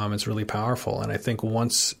it, it's really powerful. And I think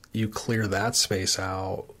once you clear that space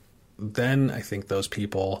out, then I think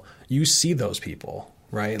you see those people,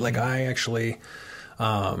 right? Like I actually,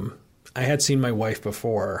 I had seen my wife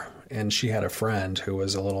before, and she had a friend who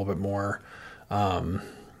was a little bit more,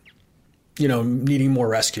 needing more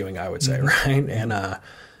rescuing, I would say, right? And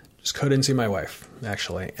just couldn't see my wife,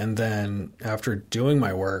 actually. And then after doing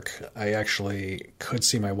my work, I actually could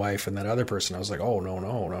see my wife and that other person. I was like, oh,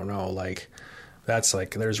 no. Like, that's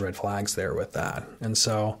like, there's red flags there with that. And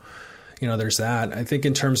so, there's that. I think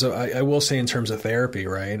in terms of, I will say in terms of therapy,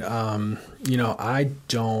 right? I'm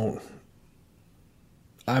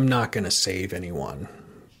not going to save anyone,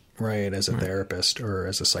 right, as a therapist or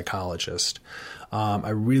as a psychologist. I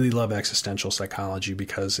really love existential psychology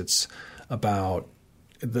because it's about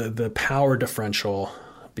the power differential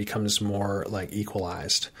becomes more like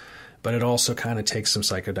equalized, but it also kind of takes some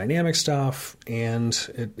psychodynamic stuff,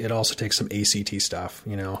 and it also takes some ACT stuff,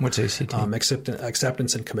 What's ACT?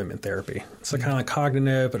 Acceptance and commitment therapy. It's like kind of like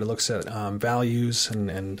cognitive, but it looks at values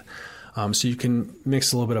and so you can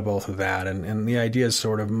mix a little bit of both of that. And the idea is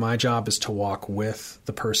sort of my job is to walk with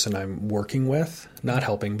the person I'm working with, not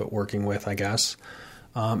helping, but working with, I guess,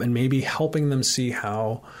 and maybe helping them see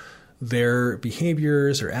how their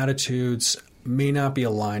behaviors or attitudes may not be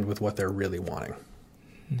aligned with what they're really wanting,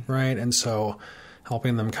 right? And so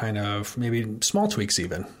helping them kind of maybe small tweaks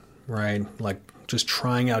even, right? Like just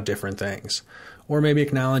trying out different things. Or maybe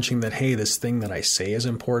acknowledging that, hey, this thing that I say is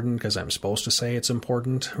important because I'm supposed to say it's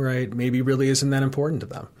important, right? Maybe really isn't that important to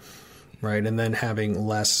them, right? And then having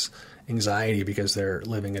less anxiety because they're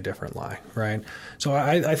living a different lie, right? So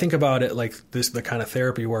I think about it like this, the kind of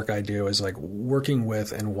therapy work I do is like working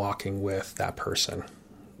with and walking with that person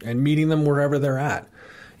and meeting them wherever they're at,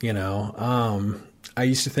 I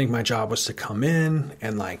used to think my job was to come in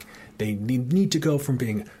and like they need to go from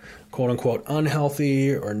being quote unquote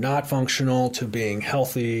unhealthy or not functional to being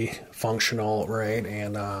healthy, functional, right?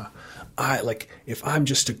 And I like if I'm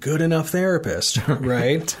just a good enough therapist,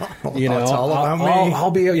 right? It's all about me.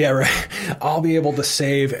 I'll be able to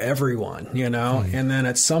save everyone, And then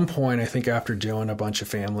at some point, I think after doing a bunch of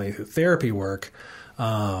family therapy work,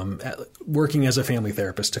 working as a family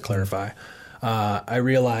therapist to clarify, I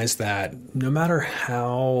realized that no matter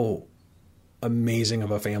how amazing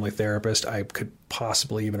of a family therapist I could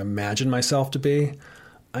possibly even imagine myself to be,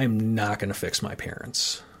 I'm not going to fix my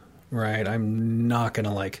parents, right? I'm not going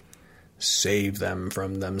to like save them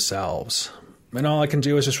from themselves. And all I can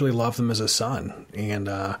do is just really love them as a son and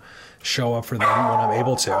show up for them when I'm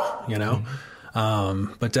able to,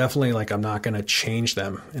 but definitely like I'm not going to change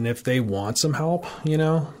them. And if they want some help,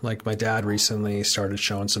 like my dad recently started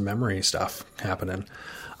showing some memory stuff happening.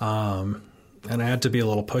 And I had to be a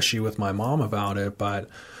little pushy with my mom about it, but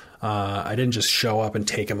I didn't just show up and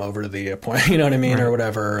take him over to the appointment, you know what I mean, or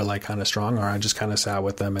whatever, or like kind of strong arm. I just kind of sat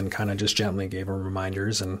with them and kind of just gently gave them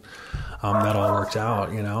reminders, and that all worked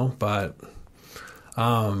out, But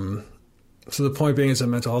so the point being, as a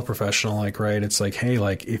mental health professional, like, right, it's like, hey,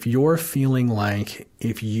 like if you're feeling like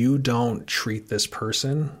if you don't treat this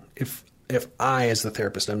person, if I as the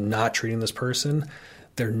therapist am not treating this person,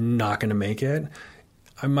 they're not going to make it.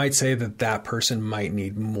 I might say that person might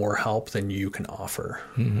need more help than you can offer,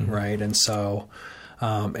 right? And so,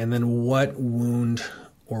 and then what wound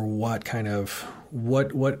or what kind of,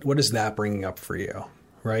 what is that bringing up for you,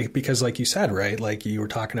 right? Because like you said, right, like you were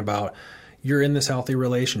talking about, you're in this healthy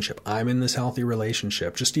relationship. I'm in this healthy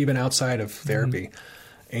relationship, just even outside of therapy.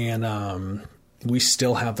 And we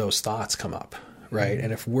still have those thoughts come up, right?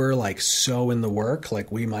 And if we're like so in the work,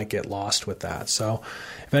 like we might get lost with that. So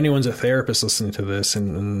if anyone's a therapist listening to this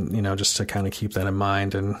and just to kind of keep that in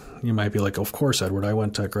mind, and you might be like, of course, Edward, I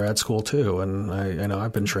went to grad school too. And I know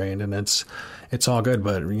I've been trained, and it's all good.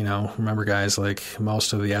 But, remember guys, like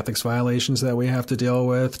most of the ethics violations that we have to deal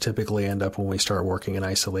with typically end up when we start working in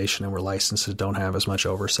isolation and we're licensed to don't have as much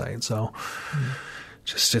oversight. So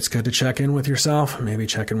just, it's good to check in with yourself, maybe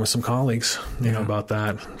check in with some colleagues, you know, about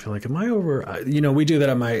that. I feel like, am I over? We do that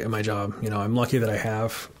at my job. I'm lucky that I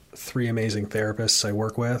have 3 amazing therapists I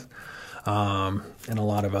work with, and a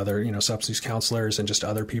lot of other, substance counselors and just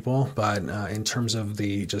other people. But in terms of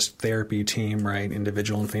the just therapy team, right,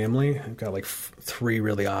 individual and family, I've got like 3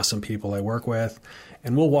 really awesome people I work with,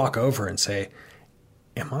 and we'll walk over and say,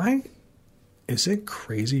 is it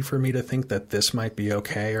crazy for me to think that this might be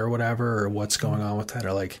okay or whatever, or what's going on with that?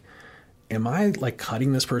 Or like, am I like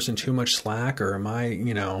cutting this person too much slack, or am I,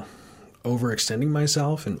 overextending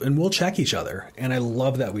myself? And we'll check each other. And I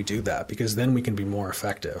love that we do that, because then we can be more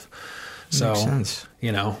effective. So, makes sense.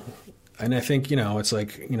 And I think, it's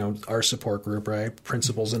like, our support group, right?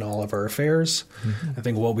 Principles in all of our affairs. Mm-hmm. I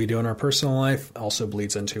think what we do in our personal life also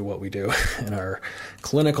bleeds into what we do in our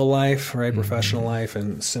clinical life, right? Mm-hmm. Professional life,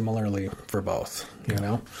 and similarly for both,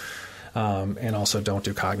 and also don't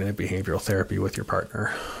do cognitive behavioral therapy with your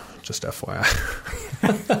partner. Just FYI.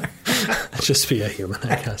 Just be a human,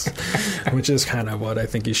 I guess, which is kind of what I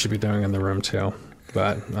think you should be doing in the room too.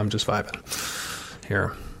 But I'm just vibing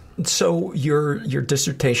here. So your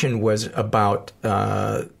dissertation was about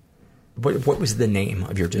what was the name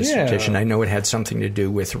of your dissertation? Yeah. I know it had something to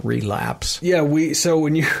do with relapse. Yeah, so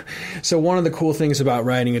one of the cool things about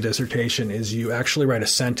writing a dissertation is you actually write a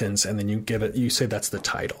sentence and then you say that's the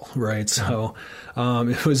title, right? So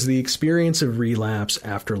it was the experience of relapse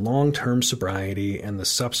after long-term sobriety and the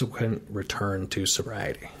subsequent return to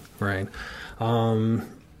sobriety, right?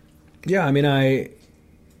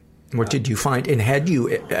 What did you find? And had you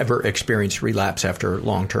ever experienced relapse after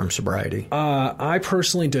long-term sobriety? I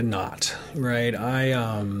personally did not. Right.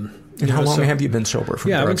 And how long have you been sober?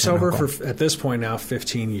 I've been sober for, at this point now,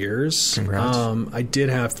 15 years. Congrats. I did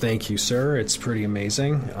have, thank you, sir. It's pretty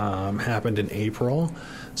amazing. Happened in April.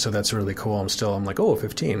 So that's really cool. I'm like,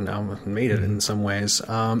 15. I made it in some ways.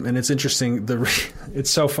 And it's interesting. It's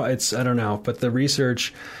so fun. I don't know. But the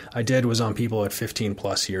research I did was on people at 15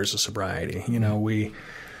 plus years of sobriety.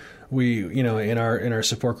 We in our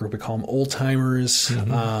support group, we call them old timers.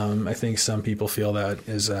 Mm-hmm. I think some people feel that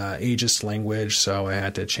is ageist language, so I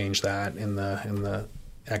had to change that in the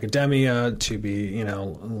academia to be a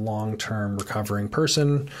long-term recovering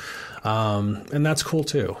person, and that's cool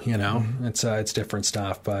too. Mm-hmm. It's different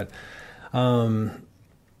stuff, but what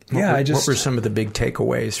were some of the big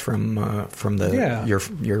takeaways from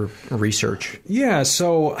your research? Yeah,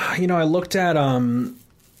 so I looked at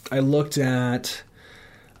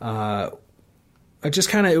I just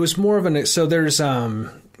kind of, it was more of so there's, if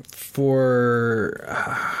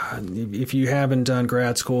you haven't done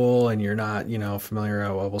grad school and you're not, familiar, I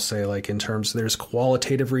will say, like, in terms, there's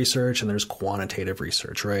qualitative research and there's quantitative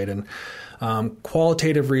research, right? And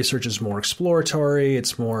qualitative research is more exploratory.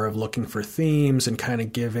 It's more of looking for themes and kind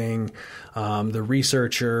of giving the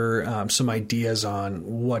researcher some ideas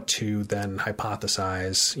on what to then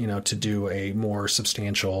hypothesize, to do a more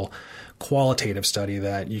substantial qualitative study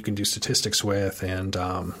that you can do statistics with and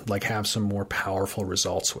have some more powerful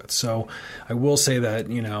results with. So I will say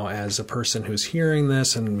that, as a person who's hearing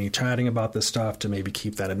this and me chatting about this stuff, to maybe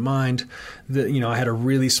keep that in mind, that, I had a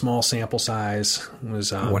really small sample size. It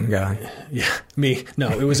was one guy. Yeah, me. No,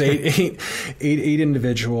 it was eight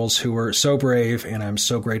individuals who were so brave, and I'm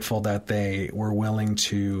so grateful that they were willing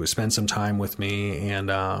to spend some time with me and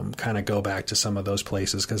kind of go back to some of those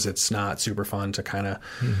places, because it's not super fun to kind of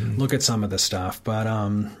look at some of this stuff. But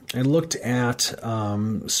I looked at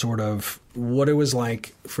sort of what it was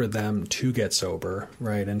like for them to get sober,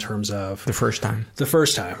 right, in terms of the first time,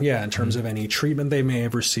 yeah, in terms of any treatment they may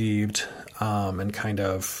have received, and kind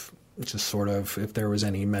of just sort of if there was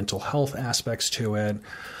any mental health aspects to it,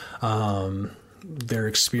 their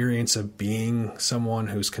experience of being someone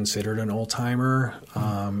who's considered an old timer.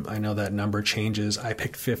 I know that number changes. I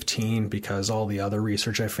picked 15 because all the other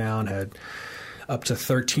research I found had up to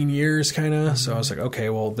 13 years kind of. So I was like, okay,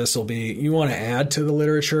 well, this will be, you want to add to the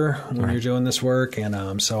literature when you're doing this work.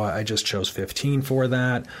 And so I just chose 15 for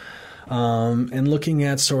that. And looking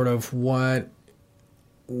at sort of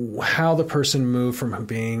how the person moved from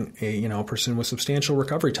being a, person with substantial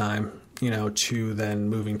recovery time, to then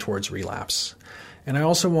moving towards relapse. And I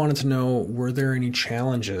also wanted to know, were there any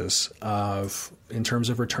challenges in terms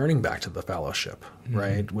of returning back to the fellowship,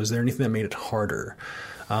 right? Was there anything that made it harder?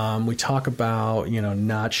 We talk about,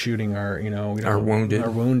 not shooting our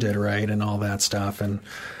wounded, right, and all that stuff. And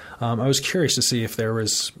I was curious to see if there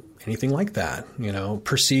was anything like that,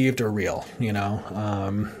 perceived or real.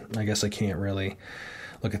 I guess I can't really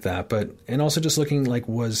look at that, and also just looking like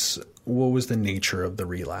what was the nature of the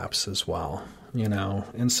relapse as well,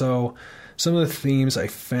 And so some of the themes I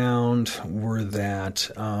found were that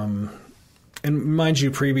and mind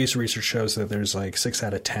you, previous research shows that there's like 6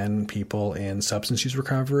 out of 10 people in substance use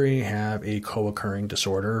recovery have a co-occurring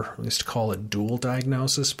disorder. We used to call it dual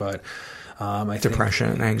diagnosis, but I think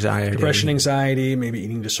depression, anxiety, maybe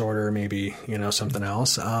eating disorder, maybe, something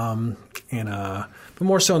else. But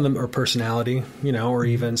more so in or personality, or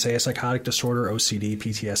even say a psychotic disorder, OCD,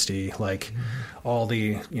 PTSD, like all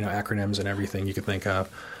the, acronyms and everything you could think of.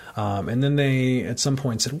 And then they at some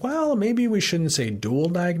point said, well, maybe we shouldn't say dual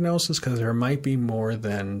diagnosis because there might be more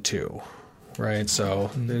than 2. Right. So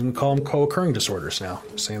they call them co-occurring disorders now,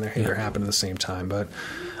 saying they're happening at the same time. But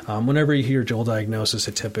whenever you hear dual diagnosis,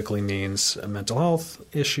 it typically means a mental health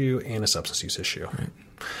issue and a substance use issue. Right.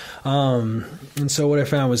 And so what I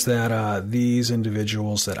found was that these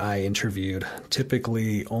individuals that I interviewed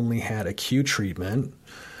typically only had acute treatment,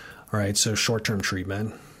 right? So short-term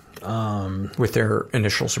treatment. With their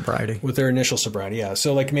initial sobriety. Yeah.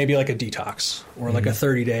 So maybe like a detox or like a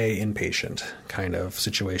 30-day inpatient kind of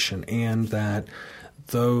situation. And that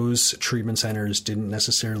those treatment centers didn't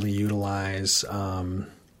necessarily utilize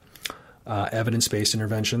evidence-based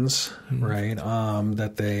interventions, right?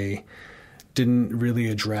 That they didn't really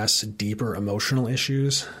address deeper emotional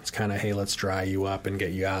issues. It's kind of, hey, let's dry you up and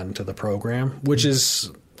get you out into the program, which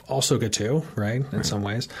is also good too, right? In some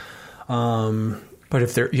ways. But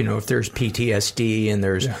if there's PTSD and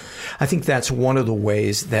I think that's one of the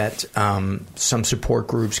ways that some support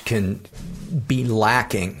groups can be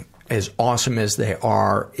lacking, as awesome as they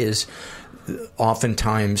are, is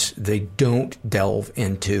oftentimes they don't delve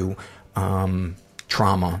into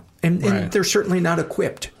trauma. And they're certainly not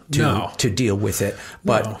equipped to deal with it,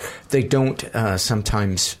 but they don't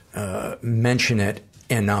sometimes mention it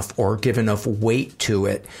enough or give enough weight to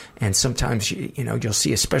it. And sometimes, you'll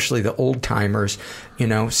see, especially the old timers,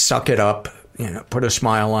 suck it up, put a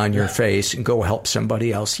smile on your face and go help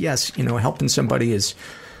somebody else. Yes, helping somebody is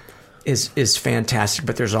fantastic,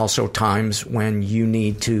 but there's also times when you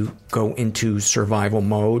need to go into survival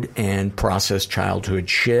mode and process childhood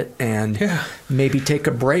shit and maybe take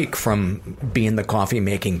a break from being the coffee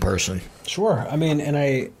making person. Sure. I mean, and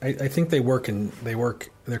I think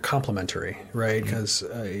they're complementary, right? Because,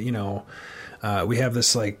 we have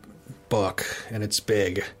this book and it's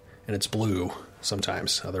big and it's blue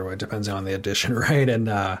sometimes. Otherwise, it depends on the edition, right?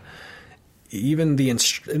 And, even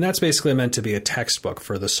and that's basically meant to be a textbook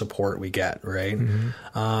for the support we get, right?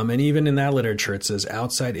 And even in that literature, it says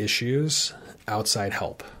outside issues, outside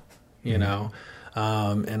help, and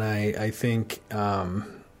I think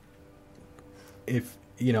if,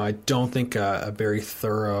 I don't think a very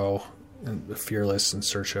thorough and fearless and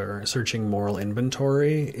searching moral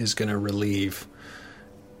inventory is going to relieve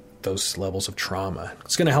those levels of trauma.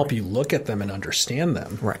 It's going to help you look at them and understand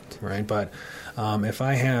them. Right. But if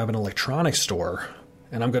I have an electronics store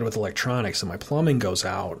and I'm good with electronics and my plumbing goes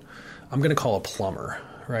out, I'm going to call a plumber,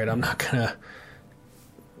 right? I'm not going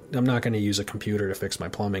to use a computer to fix my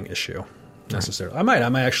plumbing issue necessarily. I might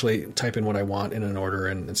actually type in what I want in an order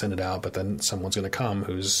and send it out, but then someone's going to come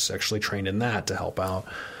who's actually trained in that to help out.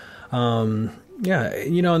 And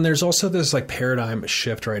there's also this paradigm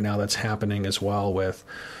shift right now that's happening as well with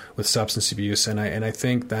substance abuse, and I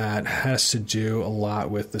think that has to do a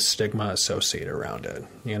lot with the stigma associated around it.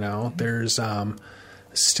 There's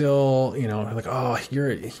still, oh,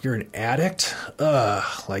 you're an addict,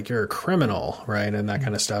 you're a criminal, right, and that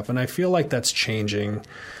kind of stuff. And I feel like that's changing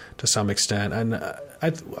to some extent, and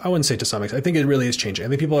I wouldn't say to some extent. I think it really is changing. I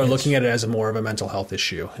think people are looking at it as more of a mental health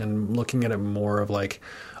issue and looking at it more of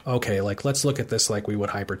okay, let's look at this like we would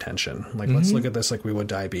hypertension. Let's look at this like we would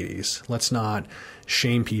diabetes. Let's not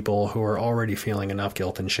shame people who are already feeling enough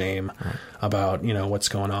guilt and shame about, what's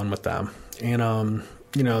going on with them. And,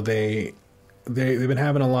 they've been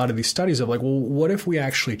having a lot of these studies of what if we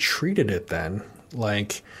actually treated it then?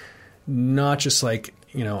 Not just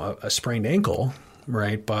a sprained ankle,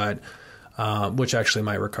 right? But, which actually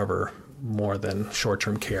might recover more than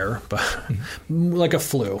short-term care, but like a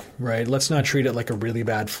flu, right? Let's not treat it like a really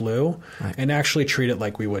bad flu and actually treat it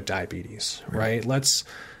like we would diabetes, right? Let's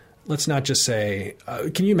not just say,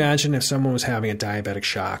 can you imagine if someone was having a diabetic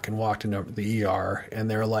shock and walked into the ER and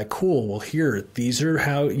they're like, cool, well, these are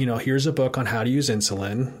how, here's a book on how to use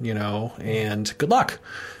insulin, and good luck,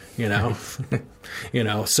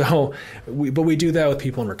 so we do that with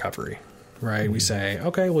people in recovery, right? We say,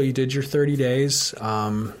 okay, well, you did your 30 days.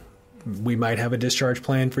 We might have a discharge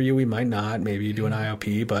plan for you. We might not. Maybe you do an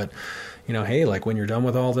IOP, but hey, when you're done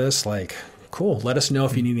with all this, cool. Let us know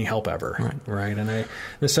if you need any help ever. Right. And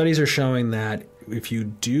the studies are showing that if you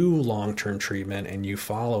do long-term treatment and you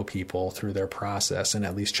follow people through their process and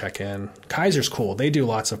at least check in, Kaiser's cool. They do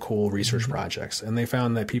lots of cool research projects, and they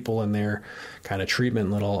found that people in their kind of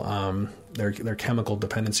treatment little, their chemical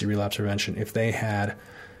dependency relapse prevention, if they had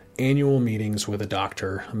annual meetings with a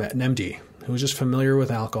doctor, an MD, who was just familiar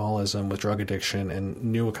with alcoholism, with drug addiction, and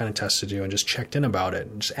knew what kind of tests to do, and just checked in about it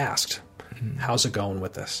and just asked, how's it going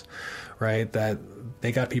with this, right? That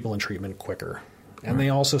they got people in treatment quicker. And they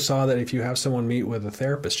also saw that if you have someone meet with a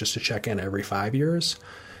therapist just to check in every 5 years,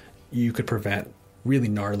 you could prevent really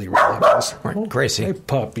gnarly relapses. Right. Gracie. Hey,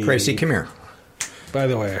 puppy. Gracie, come here. By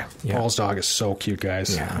the way, Paul's dog is so cute,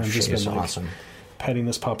 guys. Yeah, I've just been awesome. Petting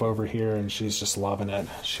this pup over here, and she's just loving it.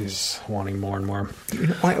 She's wanting more and more.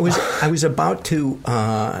 I was about to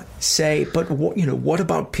say, but what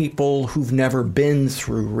about people who've never been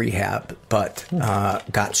through rehab but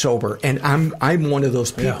got sober? And I'm one of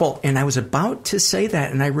those people. And I was about to say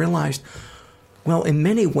that, and I realized, well, in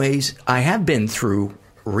many ways, I have been through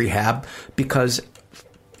rehab, because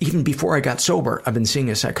even before I got sober, I've been seeing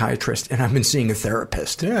a psychiatrist and I've been seeing a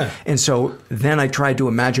therapist. Yeah. And so then I tried to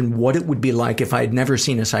imagine what it would be like if I'd never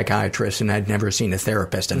seen a psychiatrist and I'd never seen a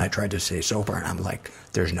therapist, and I tried to stay sober, and I'm like,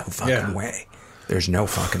 there's no fucking way. There's no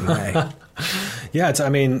fucking way. Yeah, it's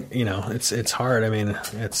hard. I mean,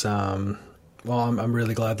 it's well, I'm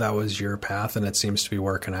really glad that was your path, and it seems to be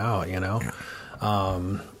working out,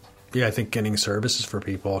 Yeah, I think getting services for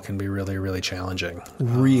people can be really, really challenging.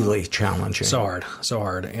 Really challenging. So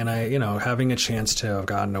hard. And having a chance to have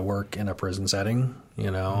gotten to work in a prison setting,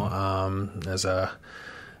 as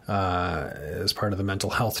part of the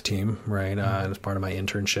mental health team, right? As part of my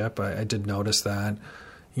internship, I did notice that,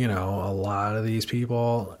 a lot of these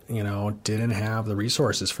people, didn't have the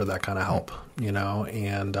resources for that kind of help,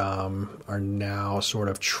 and are now sort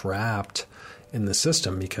of trapped in the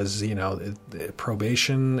system because,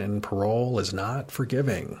 probation and parole is not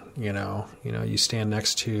forgiving. You stand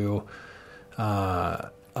next to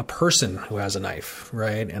a person who has a knife,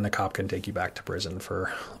 right? And the cop can take you back to prison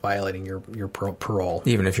for violating your parole.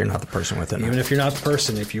 Even if you're not the person with it. Even if you're not the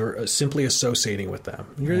person, if you're simply associating with them.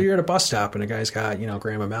 You're at a bus stop and a guy's got, a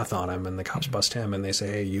gram of meth on him, and the cops bust him and they say,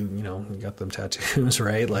 hey, you got them tattoos,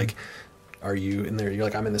 right? Like, are you in there? You're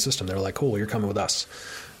like, I'm in the system. They're like, cool, you're coming with us.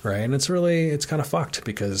 Right. And it's kind of fucked,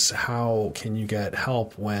 because how can you get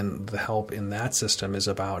help when the help in that system is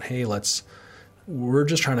about, hey, we're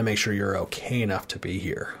just trying to make sure you're okay enough to be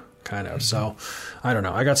here, kind of. So I don't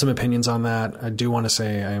know. I got some opinions on that. I do want to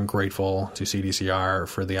say I am grateful to CDCR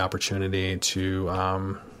for the opportunity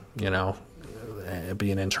to,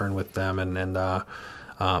 be an intern with them. And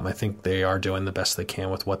I think they are doing the best they can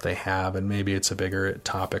with what they have. And maybe it's a bigger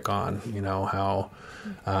topic on, how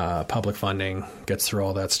public funding gets through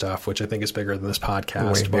all that stuff, which I think is bigger than this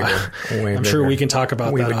podcast. Way I'm sure we can talk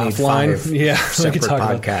about that offline. We can talk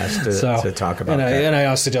podcasts to talk about that. And I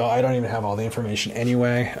also I don't even have all the information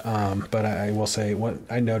anyway. But I will say, what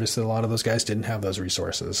I noticed that a lot of those guys didn't have those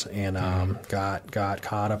resources and got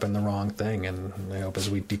caught up in the wrong thing. And I hope as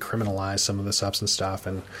we decriminalize some of the substance stuff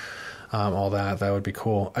and all that would be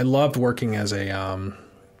cool. I loved working as a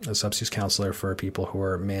substance counselor for people who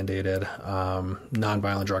are mandated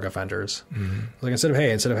nonviolent drug offenders. Like instead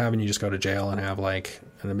of having you just go to jail and have like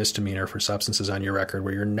a misdemeanor for substances on your record,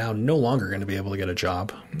 where you're now no longer going to be able to get a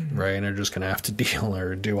job, right? And you're just going to have to deal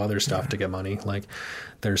or do other stuff to get money. Like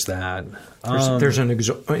there's that. There's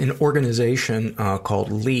an organization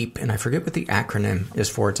called LEAP, and I forget what the acronym is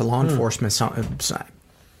for. It's a law enforcement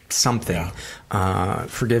something.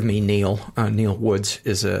 Forgive me, Neil. Neil Woods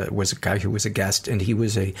was a guy who was a guest, and he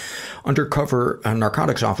was a undercover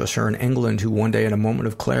narcotics officer in England who one day had a moment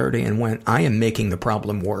of clarity and went, I am making the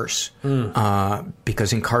problem worse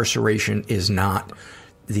because incarceration is not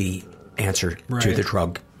the answer to the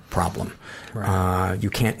drug problem. You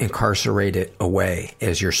can't incarcerate it away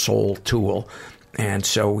as your sole tool. And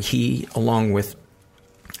so he, along with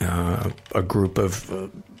a group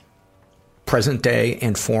of present day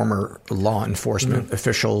and former law enforcement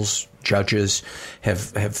officials, judges,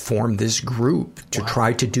 have formed this group to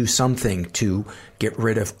try to do something to get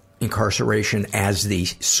rid of incarceration as the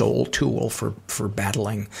sole tool for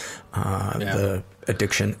battling the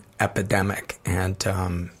addiction epidemic. And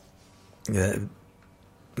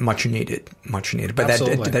much needed. But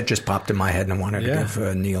that just popped in my head, and I wanted to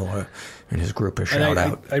give Neil and his group a shout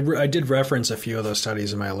out. I did reference a few of those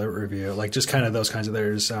studies in my lit review, like just kind of those kinds of.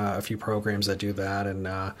 There's a few programs that do that,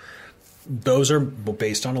 and those are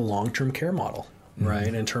based on a long-term care model,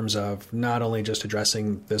 right? In terms of not only just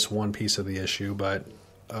addressing this one piece of the issue, but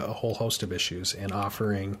a whole host of issues, and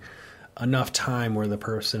offering enough time where the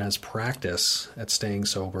person has practice at staying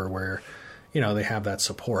sober, where they have that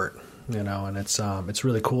support. you know, and it's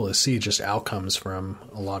really cool to see just outcomes from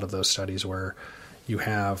a lot of those studies where you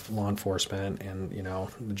have law enforcement and, you know,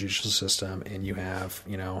 the judicial system, and you have,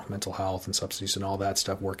 you know, mental health and substance use and all that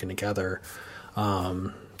stuff working together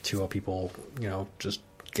to help people, you know, just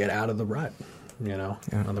get out of the rut, you know,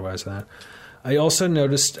 otherwise that. I also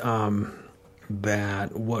noticed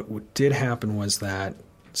that what did happen was that,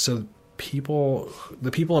 so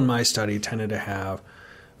the people in my study tended to have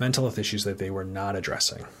mental health issues that they were not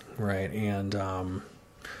addressing, right? And,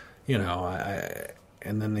 you know,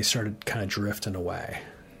 and then they started kind of drifting away.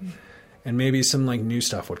 And maybe some like new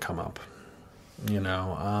stuff would come up, you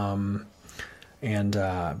know, and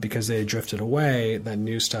because they had drifted away, that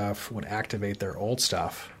new stuff would activate their old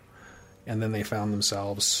stuff. And then they found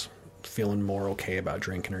themselves feeling more okay about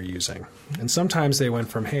drinking or using. And sometimes they went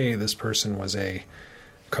from, hey, this person was a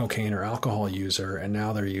cocaine or alcohol user, and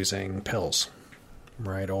now they're using pills,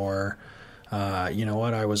 right? Or, you know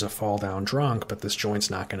what, I was a fall down drunk, but this joint's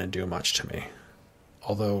not going to do much to me.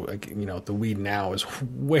 Although, you know, the weed now is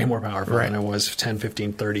way more powerful than it was 10,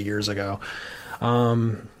 15, 30 years ago.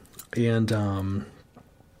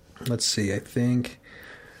 Let's see, I think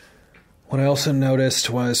what I also noticed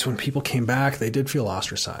was when people came back, they did feel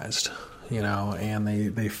ostracized, you know, and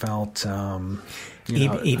they felt...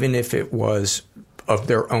 even if it was of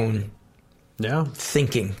their own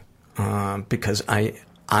thinking, because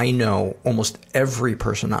I know almost every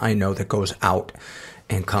person I know that goes out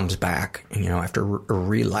and comes back, you know, after a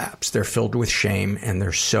relapse, they're filled with shame and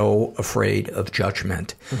they're so afraid of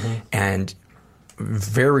judgment. Mm-hmm. And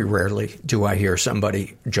very rarely do I hear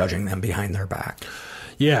somebody judging them behind their back.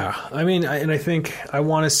 Yeah. I mean, I think I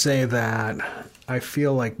want to say that I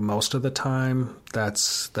feel like most of the time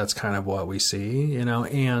that's kind of what we see, you know,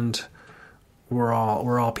 and we're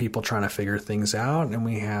all people trying to figure things out, and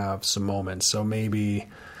we have some moments. So maybe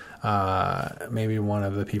one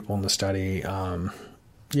of the people in the study,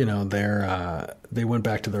 you know, they went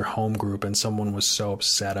back to their home group and someone was so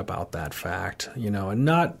upset about that fact, you know, and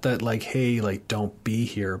not that like, hey, like don't be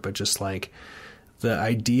here, but just like the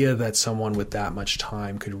idea that someone with that much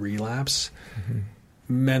time could relapse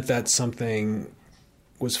meant that something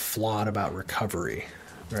was flawed about recovery,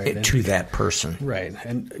 right? To that person. Right.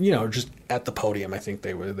 And, you know, just at the podium, I think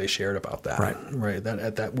they shared about that, right?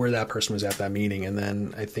 That where that person was at that meeting. And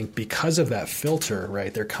then I think because of that filter,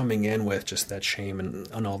 right, they're coming in with just that shame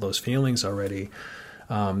and all those feelings already.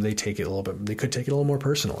 They could take it a little more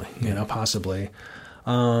personally, you know, possibly.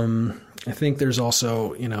 I think there's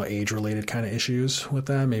also, you know, age-related kind of issues with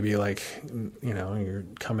that. Maybe like, you know, you're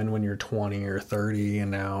coming when you're 20 or 30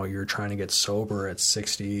 and now you're trying to get sober at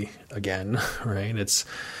 60 again, right?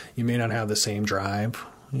 You may not have the same drive.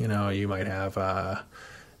 You know, you might have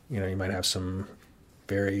some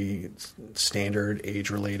very standard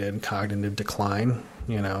age-related cognitive decline,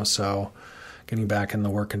 you know, so getting back in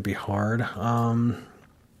the work can be hard. And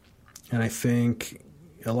I think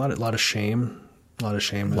a lot of shame. A lot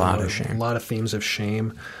of themes of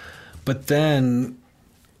shame. But then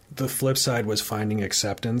the flip side was finding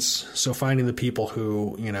acceptance. So finding the people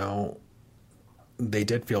who, you know, they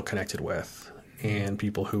did feel connected with and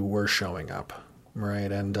people who were showing up,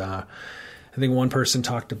 right? And I think one person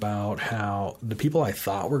talked about how the people I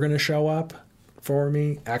thought were going to show up for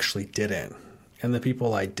me actually didn't. And the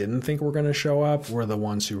people I didn't think were going to show up were the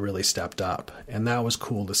ones who really stepped up. And that was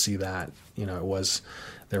cool to see that, you know,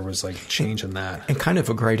 there was like change in that. And kind of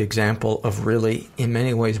a great example of really, in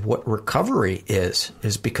many ways, what recovery is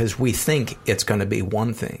because we think it's going to be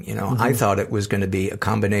one thing. You know, mm-hmm. I thought it was going to be a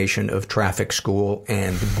combination of traffic school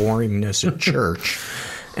and boringness at church.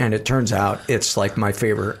 And it turns out it's like my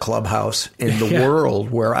favorite clubhouse in the world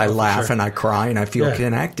where I laugh and I cry and I feel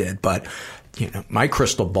connected. But, you know, my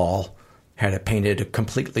crystal ball had it painted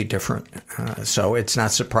completely different. So it's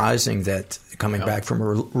not surprising that coming back from a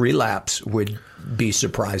relapse would be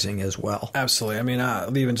surprising as well. Absolutely. I mean,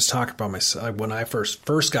 even just talking about myself, when I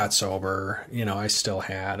first got sober, you know, I still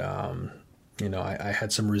had, you know, I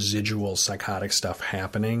had some residual psychotic stuff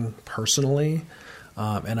happening personally.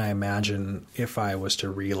 And I imagine if I was to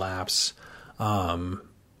relapse,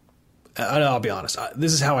 I'll be honest,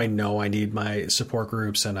 this is how I know I need my support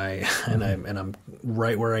groups and I'm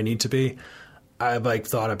right where I need to be. I've like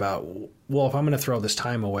thought about, well, if I'm going to throw this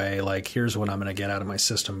time away, like here's what I'm going to get out of my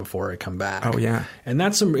system before I come back. Oh yeah. And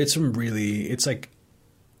it's like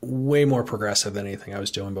way more progressive than anything I was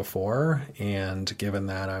doing before. And given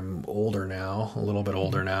that I'm older now, a little bit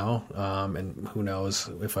older now, and who knows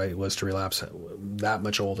if I was to relapse that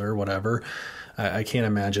much older, whatever, I can't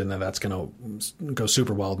imagine that that's going to go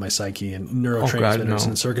super well with my psyche and neurotransmitters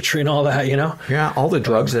and circuitry and all that, you know? Yeah, all the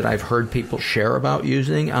drugs that I've heard people share about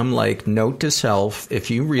using, I'm like, note to self, if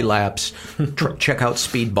you relapse, check out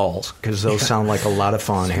speedballs, because those sound like a lot of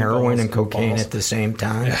fun. Heroin and cocaine at the same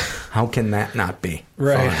time. Yeah. How can that not be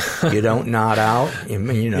fun? You don't nod out.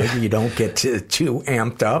 You don't get too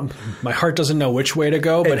amped up. My heart doesn't know which way to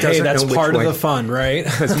go, but hey, that's part of the fun, right?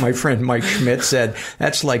 As my friend Mike Schmidt said,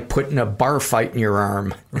 that's like putting a bar fight in your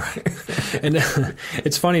arm. Right. And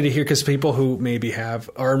it's funny to hear, because people who maybe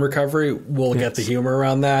are in recovery will get the humor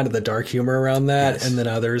around that, the dark humor around that, and then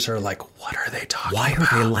others are like, what are they talking about? Why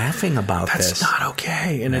are they laughing about this? That's not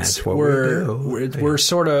okay. And that's what we're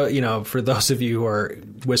sort of, for those of you who are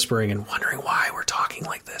whispering and wondering why we're talking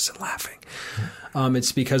like this and laughing,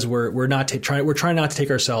 it's because we're trying not to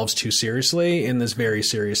take ourselves too seriously in this very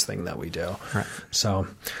serious thing that we do. Right. So,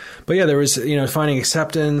 but yeah, there was, finding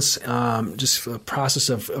acceptance, just a process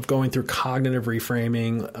of going through cognitive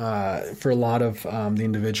reframing. For a lot of the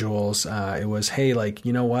individuals, it was, hey, like,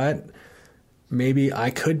 you know what? Maybe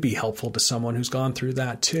I could be helpful to someone who's gone through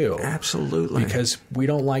that too. Absolutely. Because we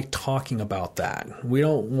don't like talking about that. We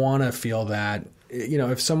don't want to feel that.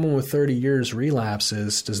 If someone with 30 years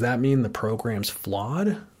relapses, does that mean the program's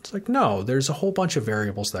flawed? It's like, no, there's a whole bunch of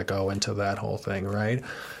variables that go into that whole thing, right?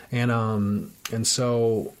 And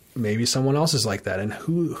so maybe someone else is like that. And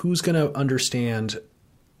who's going to understand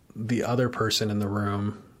the other person in the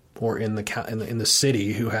room or in the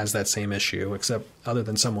city who has that same issue, except other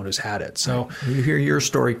than someone who's had it. So you hear your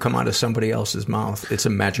story come out of somebody else's mouth. It's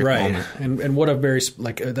a magic moment. And what a very,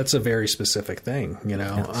 that's a very specific thing,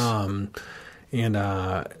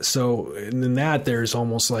 Yes. So in that, there's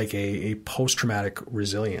almost like a post-traumatic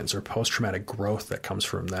resilience or post-traumatic growth that comes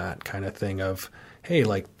from that kind of thing of, hey,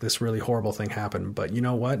 like this really horrible thing happened, but you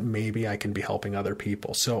know what? Maybe I can be helping other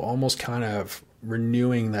people. So almost kind of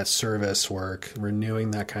renewing that service work,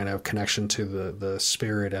 renewing that kind of connection to the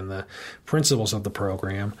spirit and the principles of the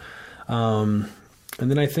program. And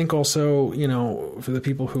then I think also, for the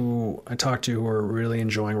people who I talk to who are really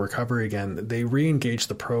enjoying recovery again, they re-engaged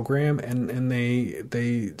the program and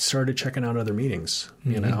they started checking out other meetings,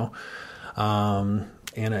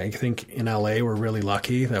 and I think in LA, we're really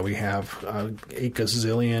lucky that we have 8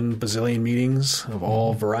 bazillion meetings of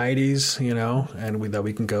all varieties, and that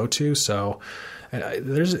we can go to. So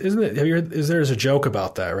there's a joke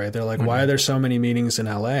about that, right? They're like, why are there so many meetings in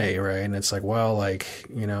LA, right? And it's like, well, like,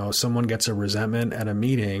 someone gets a resentment at a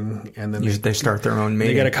meeting and then they start their own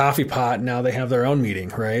meeting. They get a coffee pot and now they have their own meeting,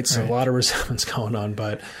 right? So a lot of resentment's going on,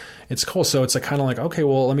 but it's cool. So it's kind of like, okay,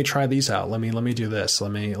 well, let me try these out. Let me do this.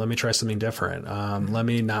 Let me try something different. Let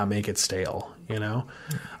me not make it stale, And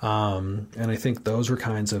I think those were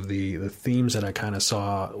kinds of the themes that I kind of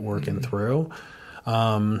saw working through.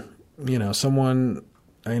 Someone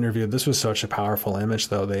I interviewed, this was such a powerful image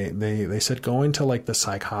though. They said going to like the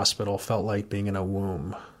psych hospital felt like being in a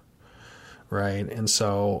womb. Right. And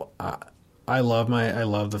so I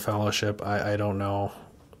love the fellowship. I don't know.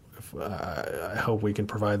 I hope we can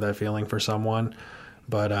provide that feeling for someone,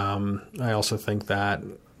 but I also think that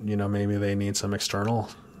maybe they need some external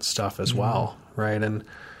stuff as well, right? And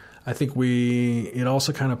I think it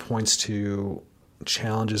also kind of points to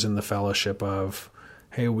challenges in the fellowship of,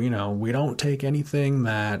 hey, we don't take anything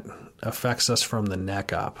that affects us from the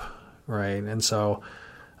neck up, right? And so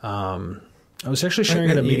I was actually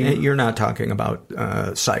sharing at a meeting. You're not talking about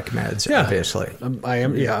psych meds, obviously. I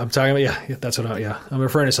am. Yeah, I'm talking about. That's what. I'm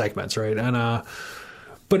referring to psych meds, right? And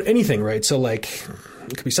but anything, right? So like,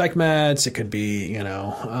 it could be psych meds. It could be,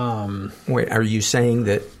 Wait, are you saying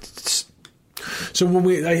that? So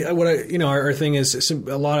when our thing is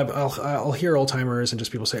a lot of I'll hear old timers and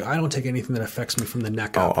just people say, I don't take anything that affects me from the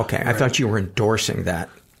neck up. Oh, okay. Right? I thought you were endorsing that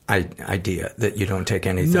idea that you don't take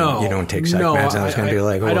anything. No, you don't take psych meds. I was going to be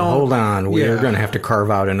like, well, hold on. We're going to have to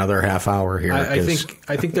carve out another half hour here. I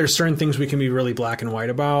think there's certain things we can be really black and white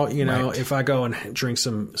about. Right. If I go and drink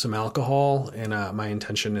some alcohol and my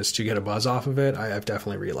intention is to get a buzz off of it, I've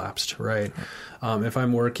definitely relapsed. Right. If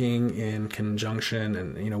I'm working in conjunction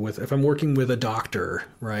and, if I'm working with a doctor,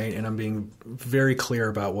 right, and I'm being very clear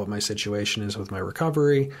about what my situation is with my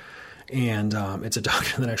recovery, and it's a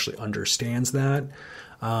doctor that actually understands that,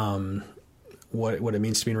 what it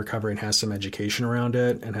means to be in recovery and has some education around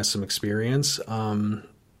it and has some experience, and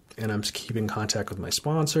I'm keeping contact with my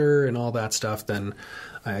sponsor and all that stuff, then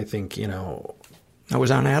I think, I was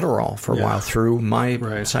on Adderall for a while through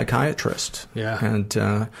my psychiatrist. Yeah.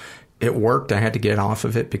 And it worked. I had to get off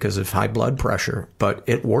of it because of high blood pressure, but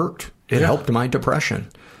it worked. It helped my depression.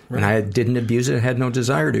 Right. And I didn't abuse it. I had no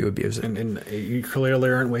desire to abuse it. And you clearly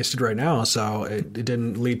aren't wasted right now, so it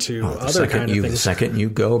didn't lead to other kind of things. The second you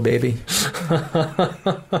go, baby,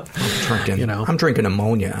 I'm drinking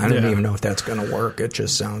ammonia. I don't even know if that's going to work. It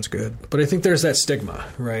just sounds good. But I think there's that stigma,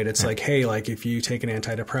 right? It's like, hey, like if you take an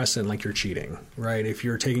antidepressant, like you're cheating, right? If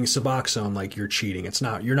you're taking Suboxone, like you're cheating.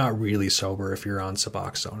 You're not really sober if you're on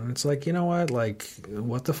Suboxone. And it's like, you know what? Like,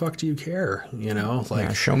 what the fuck do you care? You know,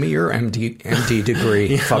 like show me your MD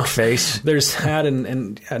degree. Fuck face. There's that,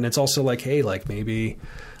 and it's also like, hey, like maybe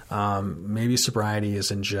sobriety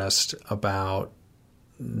isn't just about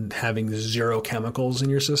having 0 chemicals in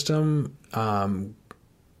your system, and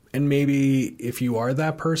maybe if you are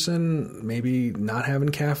that person, maybe not having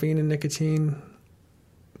caffeine and nicotine.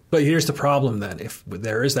 But here's the problem then: if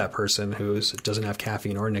there is that person who doesn't have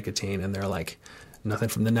caffeine or nicotine, and they're like nothing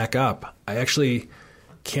from the neck up, I actually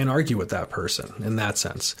can't argue with that person in that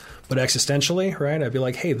sense. But existentially, right, I'd be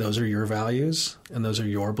like, hey, those are your values and those are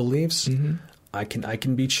your beliefs. Mm-hmm. I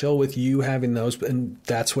can be chill with you having those, and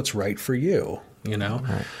that's what's right for you, you know.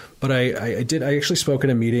 Right. But I actually spoke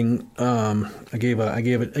at a meeting. I gave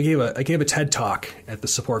a TED talk at the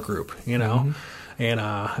support group, you know. Mm-hmm.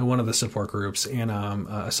 And one of the support groups, and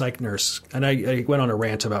a psych nurse, and I went on a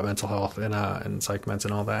rant about mental health and psych meds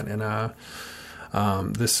and all that, and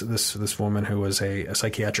this woman who was a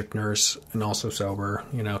psychiatric nurse and also sober,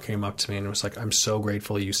 you know, came up to me and was like, I'm so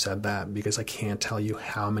grateful you said that, because I can't tell you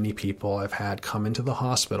how many people I've had come into the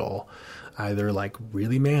hospital either like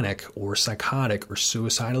really manic or psychotic or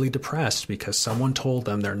suicidally depressed because someone told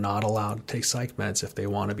them they're not allowed to take psych meds if they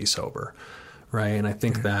want to be sober. Right. And I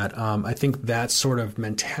think that sort of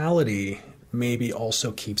mentality maybe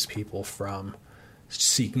also keeps people from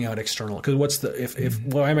seeking out external, because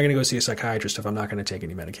why am I going to go see a psychiatrist if I'm not going to take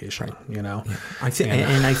any medication? Right. You know, I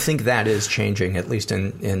think that is changing, at least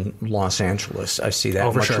in Los Angeles. I see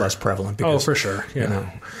that much less prevalent. Because, for sure. Yeah.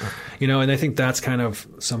 You know, and I think that's kind of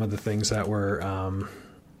some of the things that were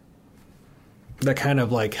that kind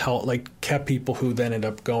of like helped, like kept people who then end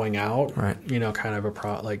up going out. Right. You know, kind of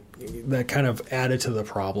that kind of added to the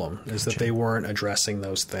problem is that they weren't addressing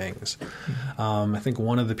those things. Mm-hmm. I think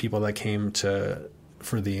one of the people that came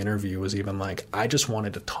for the interview was even like, I just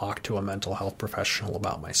wanted to talk to a mental health professional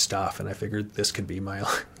about my stuff, and I figured this could be my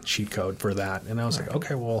cheat code for that. And I was like,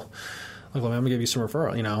 okay, well, like, let me give you some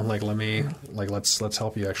referral, you know, like let's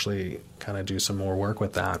help you actually kind of do some more work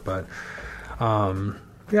with that. But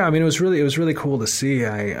yeah, I mean, it was really cool to see.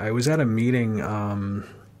 I was at a meeting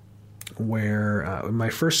where when I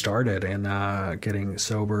first started and getting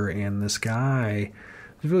sober, and this guy,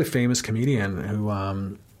 a really famous comedian who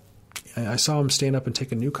I saw him stand up and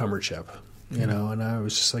take a newcomer chip, you know, and I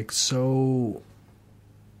was just like,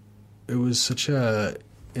 it was such a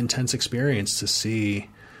intense experience to see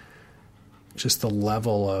just the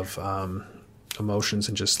level of emotions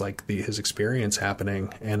and just like his experience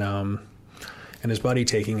happening, and his buddy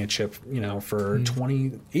taking a chip, you know, for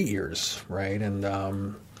 28 years, right? And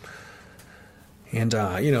you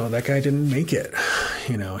know, that guy didn't make it.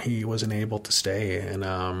 You know, he wasn't able to stay, and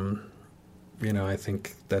you know, I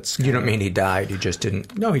think that's... You don't mean he died, he just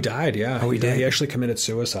didn't... No, he died, yeah. Oh, he did? He actually committed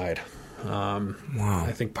suicide. Wow.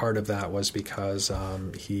 I think part of that was because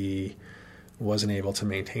he wasn't able to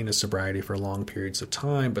maintain his sobriety for long periods of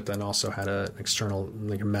time, but then also had an external,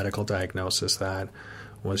 like a medical diagnosis that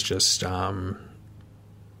was just added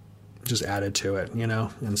to it, you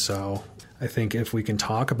know? And so I think if we can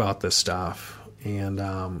talk about this stuff and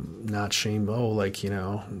not shame,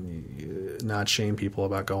 not shame people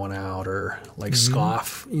about going out, or like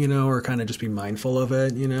scoff, you know, or kind of just be mindful of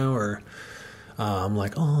it, you know, or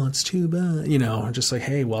like, oh, it's too bad, you know, just like,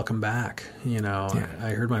 hey, welcome back, you know. Yeah.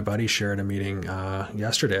 I heard my buddy share at a meeting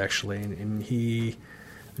yesterday, actually, and he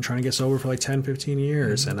been trying to get sober for like 10, 15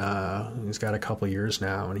 years, and he's got a couple years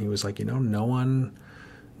now, and he was like, you know, no one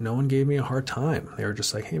gave me a hard time. They were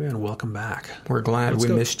just like, hey, man, welcome back. We're glad we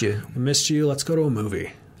missed you. We missed you. Let's go to a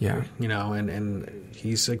movie. Yeah. You know, and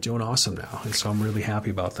he's like doing awesome now. And so I'm really happy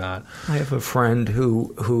about that. I have a friend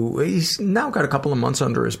who he's now got a couple of months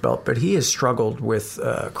under his belt, but he has struggled with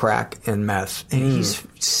crack and meth. And he's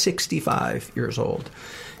 65 years old.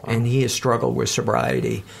 Wow. And he has struggled with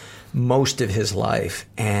sobriety most of his life.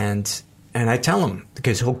 And I tell him,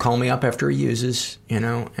 because he'll call me up after he uses, you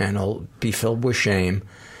know, and he'll be filled with shame.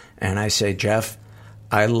 And I say, Jeff,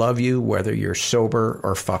 I love you whether you're sober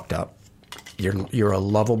or fucked up. You're a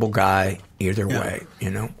lovable guy either way,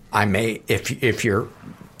 you know. I may, if you're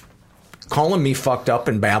calling me fucked up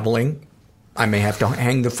and babbling, I may have to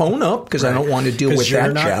hang the phone up because I don't want to deal with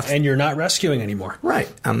that, Jeff. And you're not rescuing anymore. Right.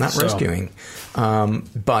 I'm not rescuing.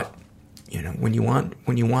 But, when you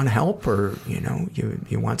want help or,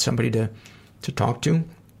 you want somebody to talk to,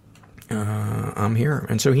 I'm here.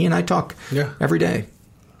 And so he and I talk every day.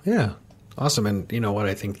 Yeah. Awesome. And you know what?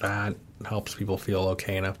 I think that helps people feel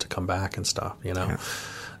okay enough to come back and stuff, Yeah.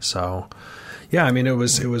 So, yeah, I mean, it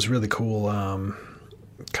was really cool.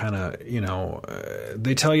 Kind of,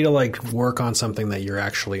 they tell you to like work on something that you're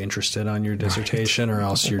actually interested on your dissertation, or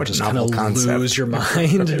else you're just going to lose your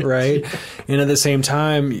mind, right? And at the same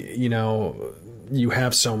time, you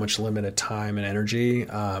have so much limited time and energy,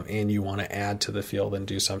 and you want to add to the field and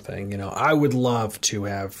do something. I would love to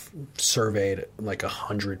have surveyed like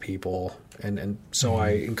 100 people, and so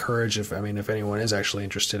I encourage if anyone is actually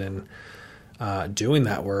interested in doing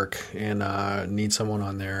that work and need someone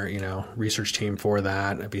on their research team for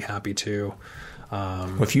that, I'd be happy to.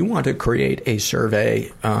 If you want to create a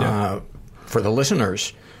survey for the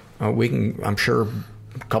listeners, we can. I'm sure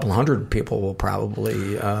a couple hundred people will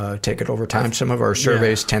probably take it over time. Some of our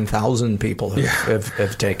surveys, 10,000 people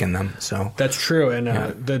have taken them. So that's true, and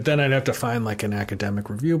then I'd have to find like an academic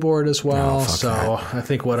review board as well. So that. I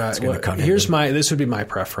think this would be my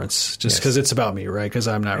preference, just because it's about me, right? Because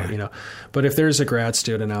I'm not, But if there's a grad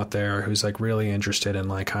student out there who's like really interested in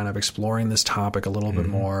like kind of exploring this topic a little bit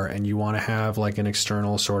more, and you want to have like an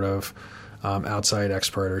external sort of outside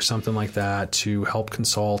expert or something like that to help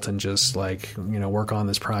consult and just like, work on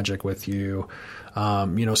this project with you.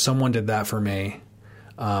 Someone did that for me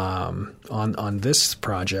on this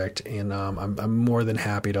project, and I'm more than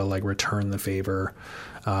happy to like return the favor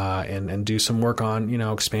and do some work on,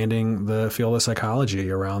 expanding the field of psychology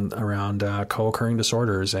around co-occurring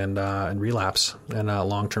disorders and relapse and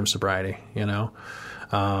long-term sobriety.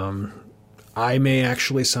 I may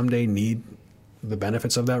actually someday need the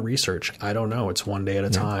benefits of that research. I don't know. It's one day at a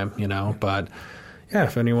time, but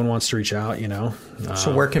if anyone wants to reach out,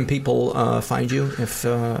 So where can people find you if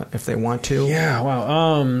they want to? Yeah.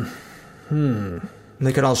 Wow.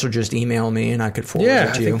 They could also just email me and I could forward it to you. Yeah,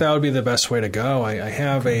 I think that would be the best way to go. I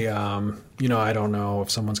have I don't know if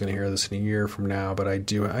someone's going to hear this in a year from now, but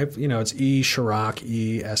it's Shahrokh,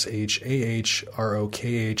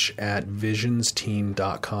 Shahrokh at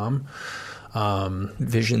visionsteen.com.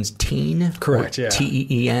 Visions Teen? Correct, yeah.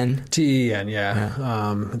 Teen? Teen,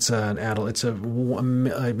 yeah. It's an adult.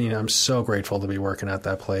 I'm so grateful to be working at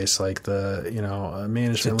that place. Like the,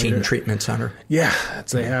 management it's a teen treatment center. Yeah.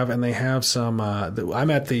 They have some,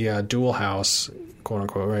 I'm at the Dual House, quote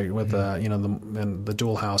unquote, right, with the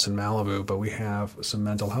Dual House in Malibu, but we have some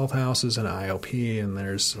mental health houses and IOP, and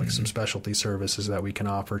there's like some specialty services that we can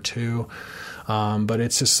offer too. But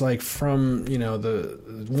it's just like from,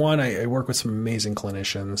 I work with some amazing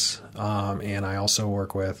clinicians, and I also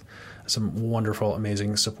work with some wonderful,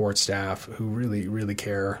 amazing support staff who really, really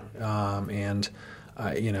care. And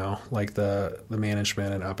like the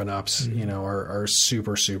management and up and ups, are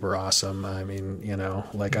super, super awesome. I mean,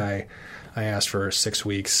 I asked for 6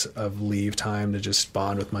 weeks of leave time to just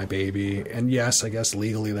bond with my baby. And yes, I guess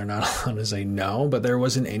legally they're not allowed to say no, but there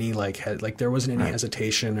wasn't any there wasn't any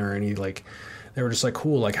hesitation or any they were just like,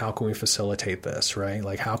 cool, like how can we facilitate this, right?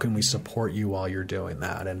 Like how can we support you while you're doing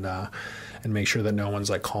that, and make sure that no one's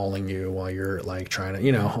like calling you while you're like trying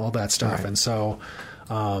to, all that stuff. Right. And so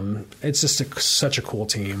it's just such a cool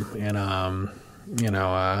team. And I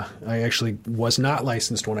actually was not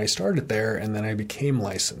licensed when I started there, and then I became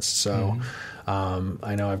licensed. So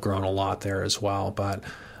I know I've grown a lot there as well. But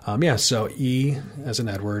so E as in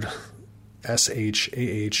Edward,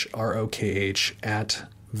 SHAHROKH at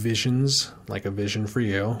Visions, like a vision for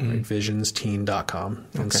you, right? visionsteen.com.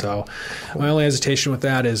 And so my only hesitation with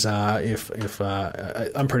that is if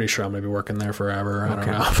I'm pretty sure I'm going to be working there forever. I don't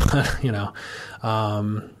know.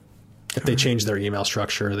 But, if they change their email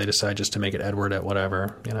structure, they decide just to make it Edward at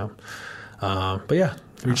whatever, But yeah,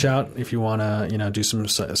 reach out if you want to, do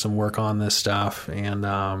some work on this stuff, and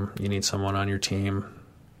you need someone on your team.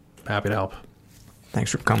 Happy to help.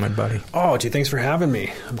 Thanks for coming, buddy. Oh, gee, thanks for having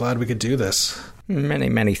me. I'm glad we could do this. Many,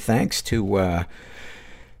 many thanks to...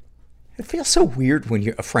 it feels so weird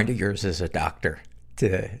when a friend of yours is a doctor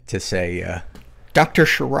to say, Dr.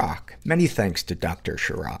 Shahrokh. Many thanks to Dr.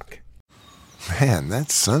 Shahrokh. Man,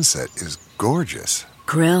 that sunset is gorgeous.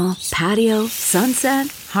 Grill, patio, sunset.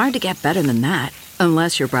 Hard to get better than that.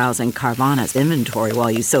 Unless you're browsing Carvana's inventory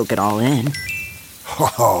while you soak it all in.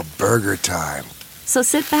 Oh, burger time. So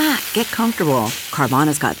sit back, get comfortable.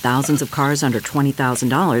 Carvana's got thousands of cars under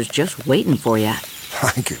 $20,000 just waiting for you.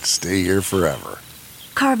 I could stay here forever.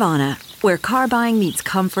 Carvana, where car buying meets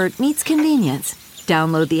comfort meets convenience.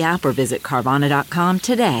 Download the app or visit Carvana.com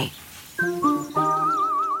today.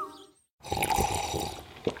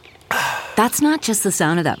 That's not just the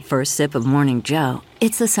sound of that first sip of Morning Joe.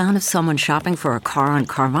 It's the sound of someone shopping for a car on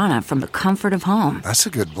Carvana from the comfort of home. That's a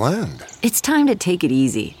good blend. It's time to take it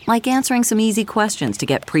easy, like answering some easy questions to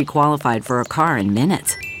get pre-qualified for a car in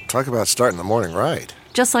minutes. Talk about starting the morning right.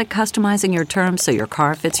 Just like customizing your terms so your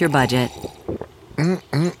car fits your budget.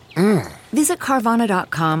 Visit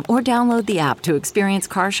Carvana.com or download the app to experience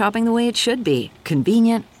car shopping the way it should be.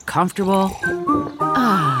 Convenient, comfortable.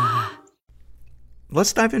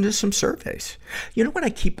 Let's dive into some surveys. You know what I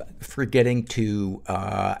keep forgetting to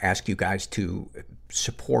ask you guys to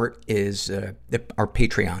support is our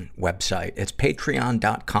Patreon website. It's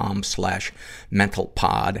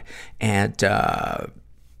patreon.com/mentalpod. And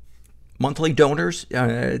monthly donors,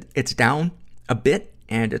 it's down a bit,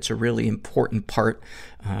 and it's a really important part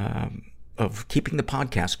of keeping the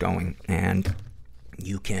podcast going. And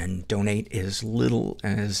you can donate as little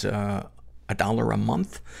as $1 a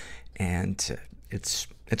month, and it's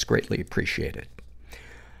greatly appreciated.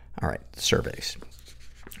 All right, surveys.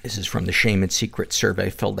 This is from the Shame and Secret survey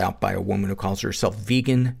filled out by a woman who calls herself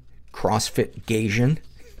Vegan CrossFit Gasian.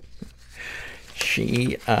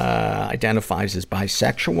 She identifies as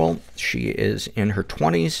bisexual. She is in her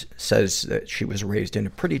 20s, says that she was raised in a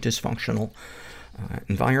pretty dysfunctional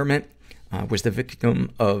environment, was the victim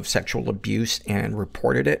of sexual abuse and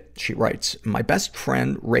reported it. She writes, "My best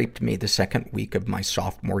friend raped me the second week of my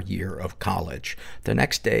sophomore year of college. The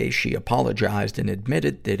next day, she apologized and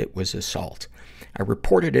admitted that it was assault. I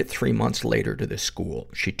reported it 3 months later to the school.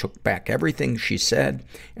 She took back everything she said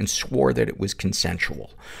and swore that it was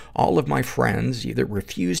consensual. All of my friends either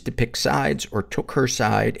refused to pick sides or took her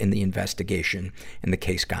side in the investigation, and the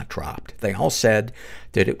case got dropped. They all said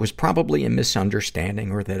that it was probably a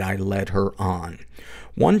misunderstanding or that I led her on.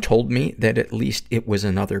 One told me that at least it was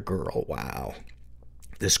another girl." Wow.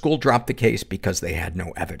 The school dropped the case because they had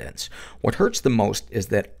no evidence. What hurts the most is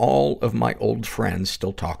that all of my old friends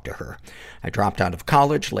still talk to her. I dropped out of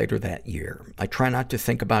college later that year. I try not to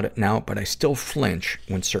think about it now, but I still flinch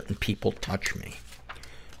when certain people touch me.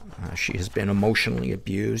 She has been emotionally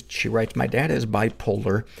abused. She writes, "My dad is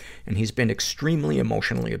bipolar, and he's been extremely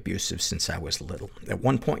emotionally abusive since I was little. At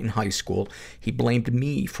one point in high school, he blamed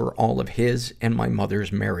me for all of his and my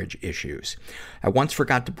mother's marriage issues. I once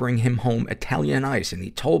forgot to bring him home Italian ice, and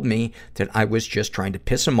he told me that I was just trying to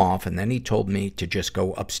piss him off, and then he told me to just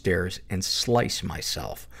go upstairs and slice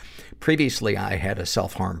myself. Previously, I had a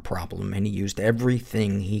self-harm problem, and he used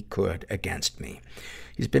everything he could against me.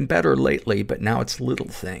 He's been better lately, but now it's little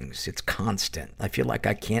things. It's constant. I feel like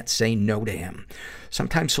I can't say no to him.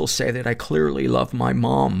 Sometimes he'll say that I clearly love my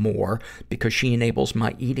mom more because she enables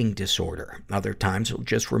my eating disorder. Other times he'll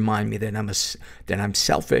just remind me that I'm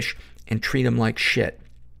selfish and treat him like shit.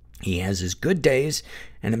 He has his good days,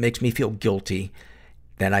 and it makes me feel guilty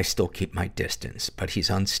that I still keep my distance. But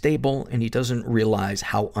he's unstable, and he doesn't realize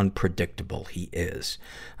how unpredictable he is.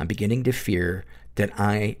 I'm beginning to fear that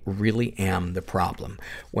I really am the problem."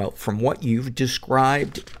 Well, from what you've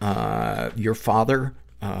described, your father,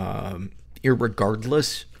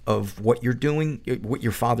 irregardless of what you're doing, what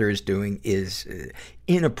your father is doing is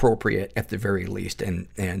inappropriate at the very least. And,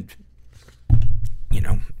 you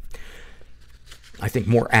know, I think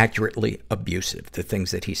more accurately abusive, the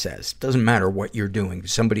things that he says. Doesn't matter what you're doing.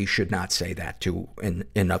 Somebody should not say that to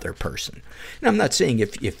another person. And I'm not saying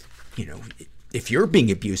if you're being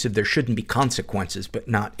abusive, there shouldn't be consequences, but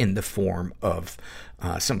not in the form of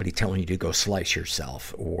somebody telling you to go slice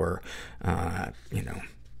yourself or,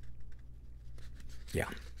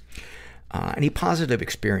 any positive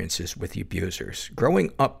experiences with the abusers?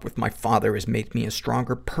 "Growing up with my father has made me a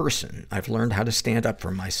stronger person. I've learned how to stand up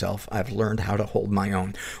for myself. I've learned how to hold my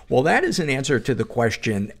own." Well, that is an answer to the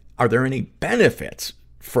question, are there any benefits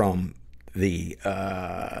from the,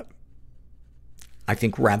 I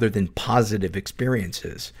think rather than positive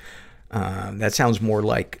experiences. That sounds more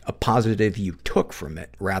like a positive you took from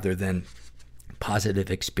it rather than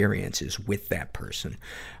positive experiences with that person.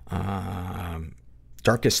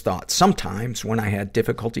 Darkest thoughts. Sometimes when I had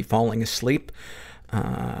difficulty falling asleep,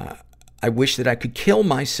 I wish that I could kill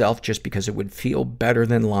myself just because it would feel better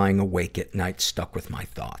than lying awake at night stuck with my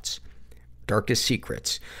thoughts. Darkest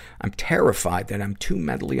secrets. I'm terrified that I'm too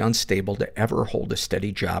mentally unstable to ever hold a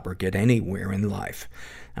steady job or get anywhere in life.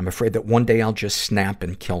 I'm afraid that one day I'll just snap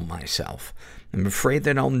and kill myself. I'm afraid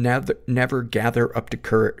that I'll never gather up the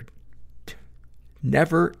courage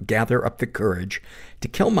to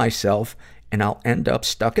kill myself, and I'll end up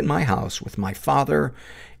stuck in my house with my father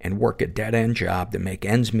and work a dead-end job to make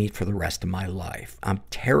ends meet for the rest of my life. I'm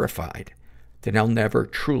terrified that I'll never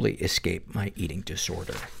truly escape my eating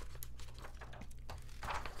disorder.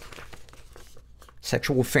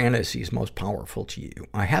 Sexual fantasies most powerful to you.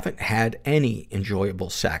 I haven't had any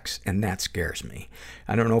enjoyable sex, and that scares me.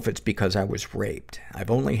 I don't know if it's because I was raped.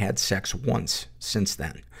 I've only had sex once since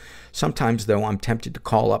then. Sometimes, though, I'm tempted to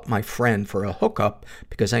call up my friend for a hookup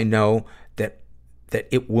because I know that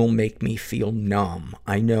it will make me feel numb.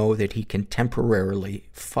 I know that he can temporarily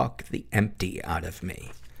fuck the empty out of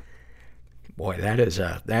me. Boy, that is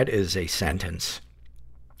a sentence.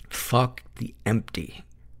 Fuck the empty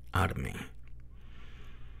out of me.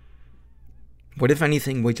 What, if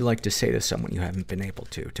anything, would you like to say to someone you haven't been able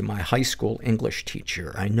to? To my high school English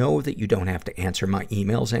teacher, I know that you don't have to answer my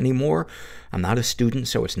emails anymore. I'm not a student,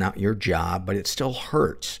 so it's not your job, but it still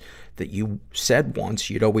hurts that you said once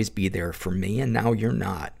you'd always be there for me, and now you're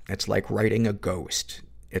not. It's like writing a ghost.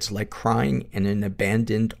 It's like crying in an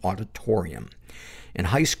abandoned auditorium. In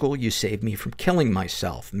high school, you saved me from killing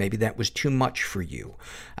myself. Maybe that was too much for you.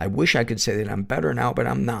 I wish I could say that I'm better now, but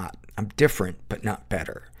I'm not. I'm different, but not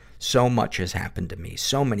better. So much has happened to me.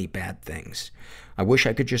 So many bad things. I wish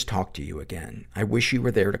I could just talk to you again. I wish you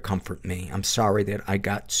were there to comfort me. I'm sorry that I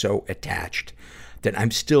got so attached. That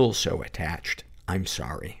I'm still so attached. I'm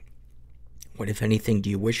sorry. What, if anything,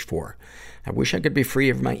 do you wish for? I wish I could be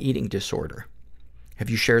free of my eating disorder.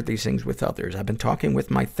 Have you shared these things with others? I've been talking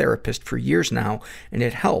with my therapist for years now, and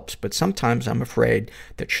it helps, but sometimes I'm afraid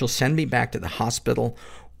that she'll send me back to the hospital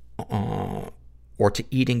or to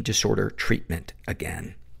eating disorder treatment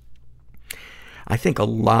again. I think a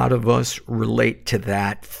lot of us relate to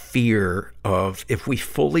that fear of, if we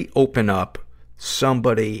fully open up,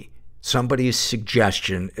 somebody's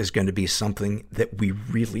suggestion is going to be something that we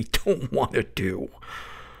really don't want to do.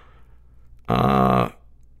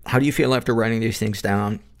 How do you feel after writing these things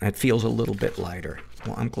down? It feels a little bit lighter.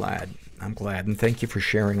 Well, I'm glad. And thank you for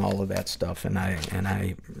sharing all of that stuff. And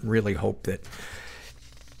I really hope that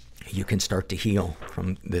you can start to heal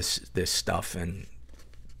from this stuff and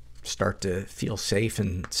start to feel safe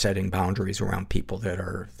in setting boundaries around people that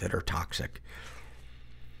are toxic.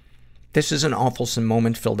 This is an awfulsome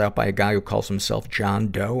moment filled out by a guy who calls himself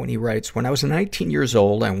John Doe, and he writes, when I was 19 years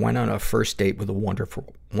old, I went on a first date with a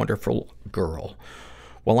wonderful, wonderful girl.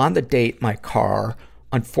 While on the date, my car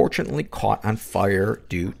unfortunately caught on fire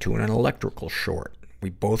due to an electrical short.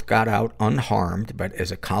 We both got out unharmed, but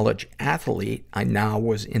as a college athlete, I now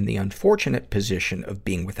was in the unfortunate position of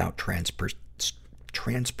being without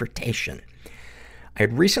transportation. I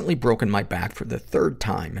had recently broken my back for the third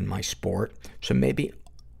time in my sport, so maybe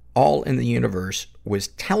all in the universe was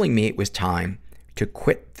telling me it was time to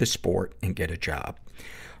quit the sport and get a job.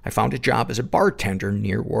 I found a job as a bartender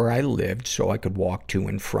near where I lived so I could walk to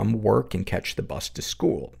and from work and catch the bus to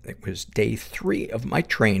school. It was day 3 of my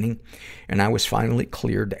training, and I was finally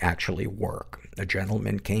cleared to actually work. A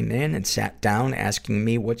gentleman came in and sat down asking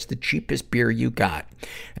me, what's the cheapest beer you got?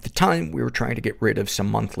 At the time, we were trying to get rid of some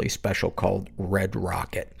monthly special called Red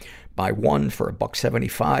Rocket. Buy one for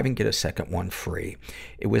 $1.75 and get a second one free.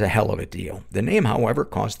 It was a hell of a deal. The name, however,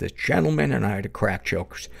 caused this gentleman and I to crack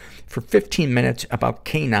jokes for 15 minutes about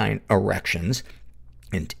canine erections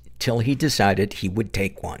until he decided he would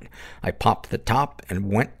take one. I popped the top and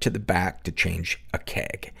went to the back to change a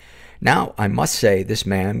keg. Now, I must say this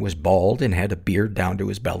man was bald and had a beard down to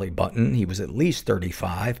his belly button. He was at least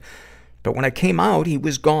 35. But when I came out, he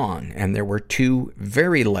was gone, and there were 2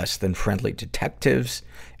 very less than friendly detectives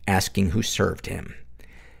asking who served him.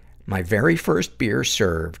 My very first beer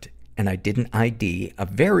served, and I didn't ID a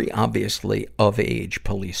very obviously of-age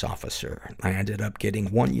police officer. I ended up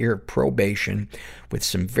getting 1 year of probation with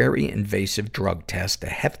some very invasive drug tests, a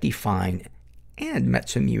hefty fine, and met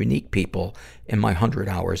some unique people in my 100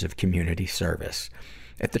 hours of community service.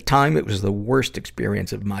 At the time, it was the worst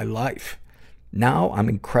experience of my life. Now, I'm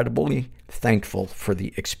incredibly thankful for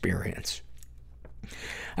the experience.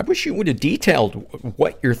 I wish you would have detailed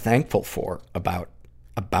what you're thankful for about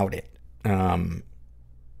it. I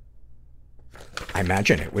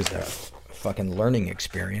imagine it was a fucking learning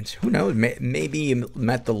experience. Who knows? Maybe you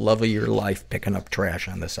met the love of your life picking up trash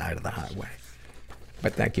on the side of the highway.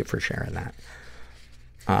 But thank you for sharing that.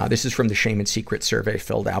 This is from the Shame and Secret survey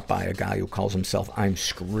filled out by a guy who calls himself I'm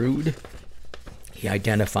Screwed. He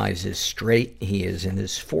identifies as straight. He is in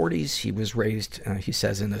his 40s. He was raised, he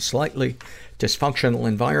says, in a slightly dysfunctional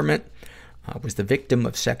environment, was the victim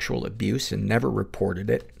of sexual abuse and never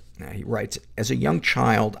reported it. He writes, as a young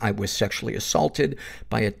child, I was sexually assaulted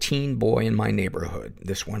by a teen boy in my neighborhood.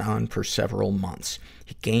 This went on for several months.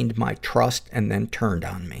 He gained my trust and then turned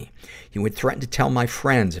on me. He would threaten to tell my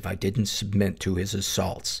friends if I didn't submit to his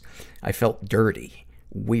assaults. I felt dirty,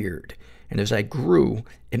 weird, and as I grew,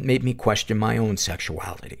 it made me question my own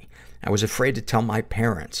sexuality. I was afraid to tell my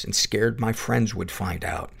parents and scared my friends would find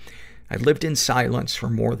out. I lived in silence for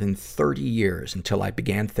more than 30 years until I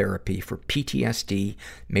began therapy for PTSD,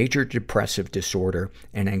 major depressive disorder,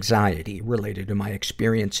 and anxiety related to my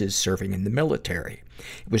experiences serving in the military.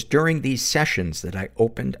 It was during these sessions that I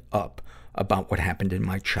opened up about what happened in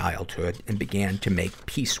my childhood and began to make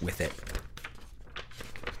peace with it.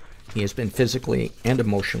 He has been physically and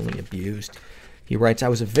emotionally abused. He writes, I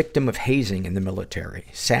was a victim of hazing in the military.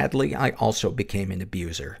 Sadly, I also became an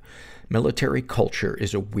abuser. Military culture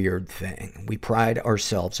is a weird thing. We pride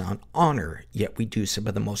ourselves on honor, yet we do some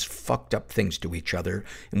of the most fucked up things to each other,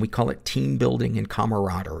 and we call it team building and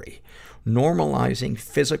camaraderie. Normalizing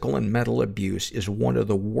physical and mental abuse is one of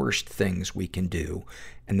the worst things we can do,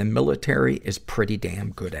 and the military is pretty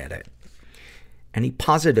damn good at it. Any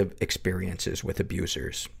positive experiences with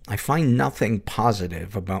abusers? I find nothing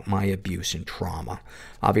positive about my abuse and trauma.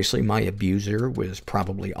 Obviously, my abuser was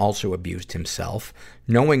probably also abused himself.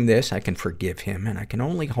 Knowing this, I can forgive him, and I can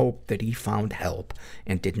only hope that he found help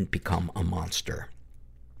and didn't become a monster.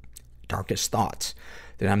 Darkest thoughts.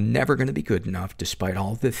 That I'm never going to be good enough despite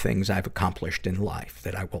all the things I've accomplished in life.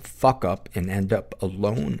 That I will fuck up and end up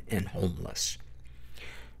alone and homeless.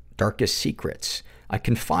 Darkest secrets. I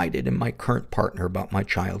confided in my current partner about my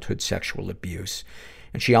childhood sexual abuse,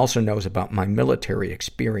 and she also knows about my military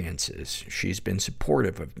experiences. She's been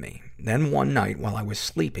supportive of me. Then one night, while I was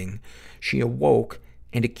sleeping, she awoke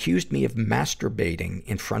and accused me of masturbating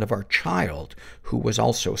in front of our child, who was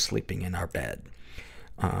also sleeping in our bed.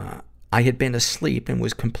 I had been asleep and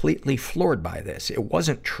was completely floored by this. It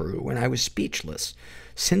wasn't true, and I was speechless.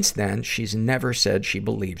 Since then, she's never said she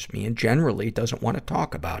believes me and generally doesn't want to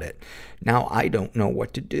talk about it. Now I don't know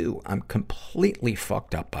what to do. I'm completely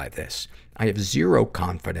fucked up by this. I have zero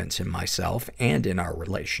confidence in myself and in our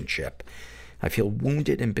relationship. I feel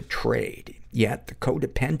wounded and betrayed. Yet the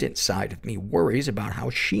codependent side of me worries about how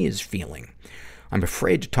she is feeling. I'm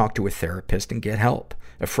afraid to talk to a therapist and get help.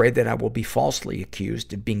 Afraid that I will be falsely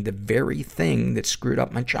accused of being the very thing that screwed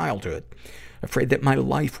up my childhood. Afraid that my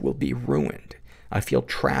life will be ruined. I feel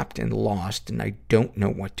trapped and lost, and I don't know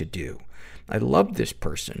what to do. I love this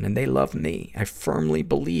person, and they love me. I firmly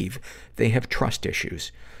believe they have trust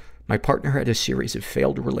issues. My partner had a series of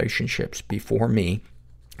failed relationships before me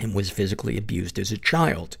and was physically abused as a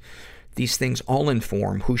child. These things all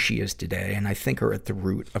inform who she is today, and I think are at the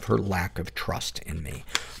root of her lack of trust in me.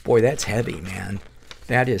 Boy, that's heavy, man.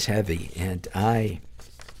 That is heavy, and I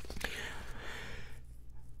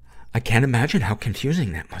can't imagine how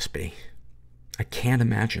confusing that must be. I can't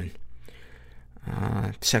imagine.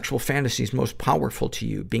 Sexual fantasies most powerful to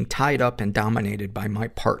you. Being tied up and dominated by my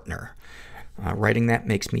partner. Writing that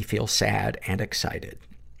makes me feel sad and excited.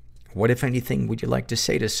 What, if anything, would you like to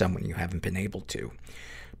say to someone you haven't been able to?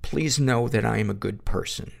 Please know that I am a good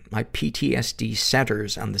person. My PTSD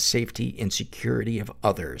centers on the safety and security of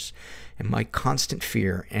others, and my constant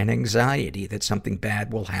fear and anxiety that something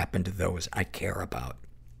bad will happen to those I care about.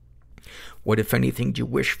 What, if anything, do you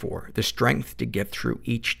wish for? The strength to get through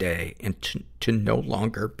each day and to no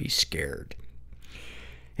longer be scared.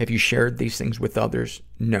 Have you shared these things with others?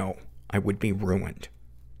 No, I would be ruined.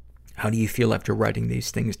 How do you feel after writing these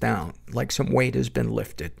things down? Like some weight has been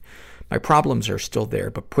lifted. My problems are still there,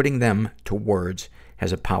 but putting them to words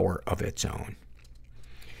has a power of its own.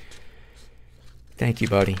 Thank you,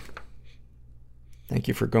 buddy. Thank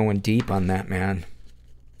you for going deep on that, man.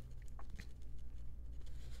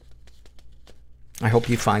 I hope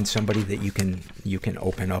you find somebody that you can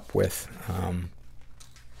open up with,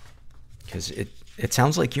 because it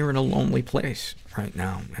sounds like you're in a lonely place right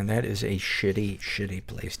now, and that is a shitty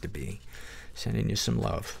place to be. Sending you some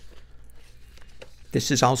love. This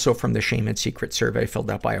is also from the Shame and Secret survey filled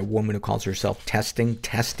out by a woman who calls herself Testing.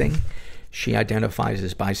 She identifies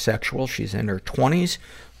as bisexual. She's in her 20s.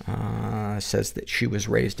 Says that she was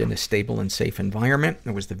raised in a stable and safe environment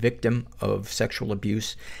and was the victim of sexual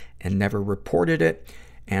abuse and never reported it.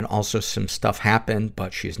 And also some stuff happened,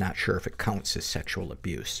 but she's not sure if it counts as sexual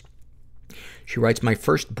abuse. She writes, my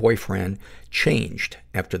first boyfriend changed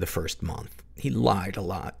after the first month. He lied a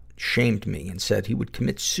lot, shamed me, and said he would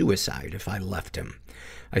commit suicide if I left him.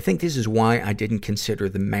 I think this is why I didn't consider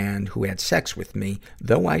the man who had sex with me,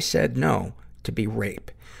 though I said no, to be rape.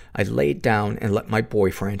 I laid down and let my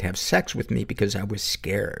boyfriend have sex with me because I was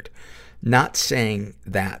scared. Not saying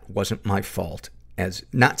that wasn't my fault as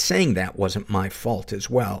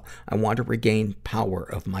well. I want to regain power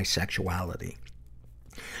of my sexuality.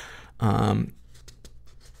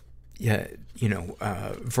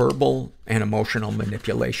 Verbal and emotional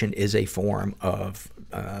manipulation is a form of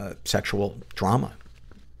sexual trauma.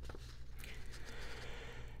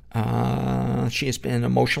 She has been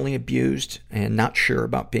emotionally abused and not sure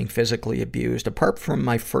about being physically abused. Apart from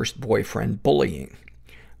my first boyfriend bullying,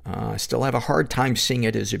 I still have a hard time seeing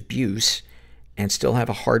it as abuse and still have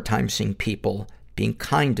a hard time seeing people being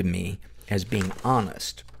kind to me as being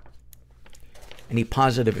honest. Any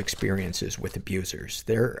positive experiences with abusers?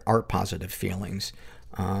 There are positive feelings,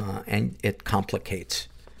 and it complicates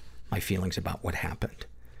my feelings about what happened.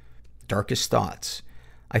 Darkest thoughts.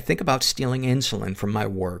 I think about stealing insulin from my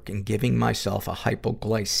work and giving myself a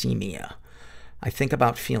hypoglycemia. I think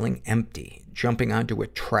about feeling empty, jumping onto a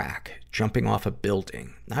track, jumping off a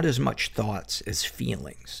building. Not as much thoughts as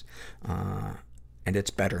feelings. And it's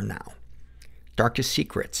better now. Darkest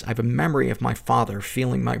secrets. I have a memory of my father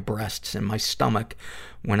feeling my breasts and my stomach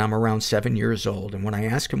when I'm around 7 years old. And when I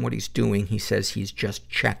ask him what he's doing, he says he's just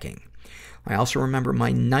checking. I also remember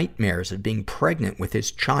my nightmares of being pregnant with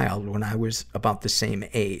his child when I was about the same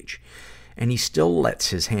age. And he still lets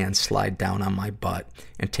his hand slide down on my butt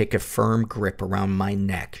and take a firm grip around my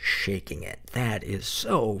neck, shaking it. That is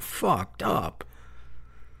so fucked up.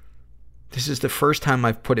 This is the first time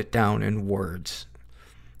I've put it down in words.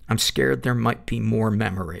 I'm scared there might be more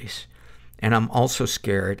memories. And I'm also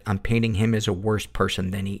scared I'm painting him as a worse person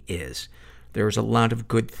than he is. There's a lot of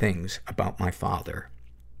good things about my father.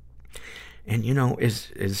 And, you know,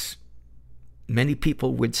 as many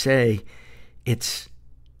people would say, it's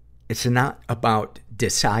not about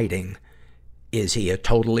deciding, is he a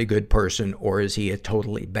totally good person or is he a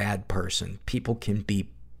totally bad person? People can be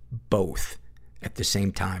both at the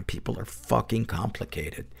same time. People are fucking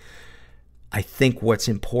complicated. I think what's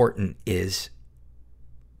important is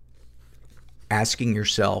asking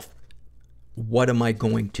yourself, what am I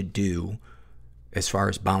going to do as far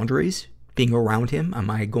as boundaries? Being around him, am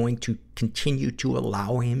I going to continue to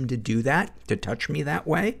allow him to do that, to touch me that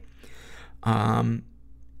way? And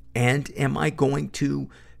am I going to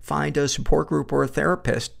find a support group or a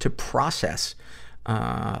therapist to process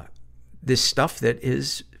this stuff that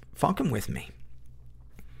is fucking with me?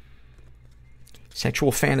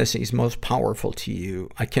 Sexual fantasies most powerful to you.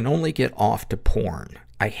 I can only get off to porn.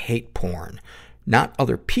 I hate porn. Not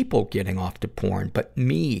other people getting off to porn, but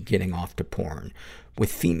me getting off to porn.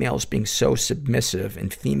 With females being so submissive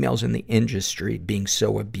and females in the industry being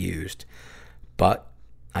so abused. But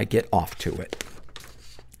I get off to it.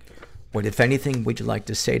 What, if anything, would you like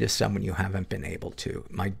to say to someone you haven't been able to?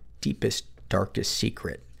 My deepest, darkest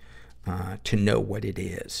secret, to know what it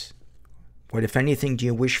is. What, if anything, do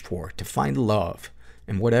you wish for? To find love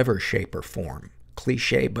in whatever shape or form.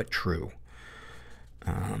 Cliche, but true.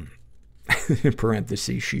 In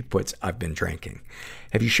parentheses, she puts, I've been drinking.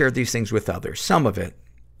 Have you shared these things with others? Some of it,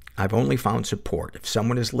 I've only found support. If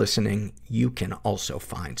someone is listening, you can also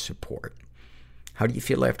find support. How do you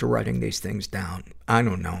feel after writing these things down? I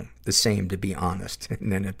don't know. The same, to be honest.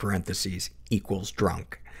 And then in parentheses, equals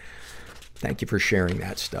drunk. Thank you for sharing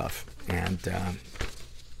that stuff. And,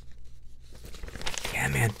 yeah,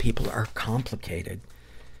 man, people are complicated.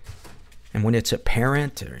 And when it's a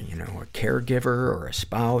parent or, you know, a caregiver or a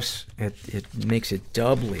spouse, it makes it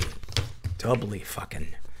doubly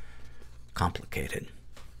fucking complicated.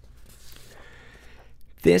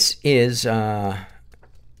 This is an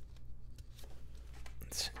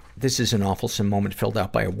awfulsome moment filled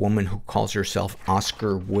out by a woman who calls herself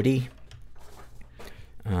Oscar Woody.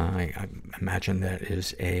 I imagine that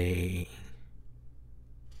is a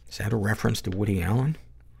reference to Woody Allen?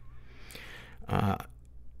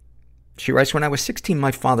 She writes, when I was 16,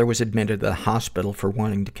 my father was admitted to the hospital for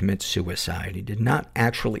wanting to commit suicide. He did not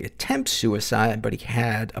actually attempt suicide, but he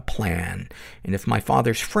had a plan. And if my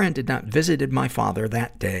father's friend had not visited my father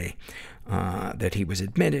that day that he was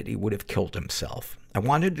admitted, he would have killed himself. I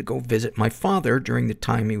wanted to go visit my father during the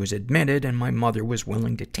time he was admitted, and my mother was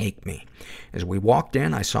willing to take me. As we walked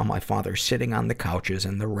in, I saw my father sitting on the couches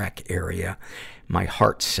in the rec area. My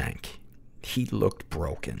heart sank. He looked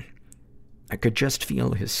broken. I could just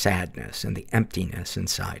feel his sadness and the emptiness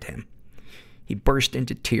inside him. He burst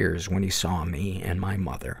into tears when he saw me and my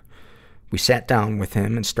mother. We sat down with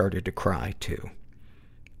him and started to cry, too.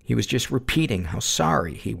 He was just repeating how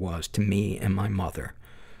sorry he was to me and my mother.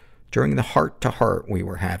 During the heart-to-heart we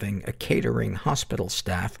were having, a catering hospital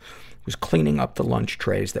staff was cleaning up the lunch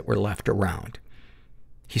trays that were left around.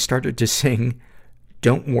 He started to sing,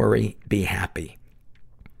 "Don't worry, be happy."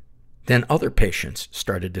 Then other patients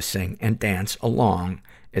started to sing and dance along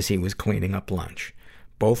as he was cleaning up lunch.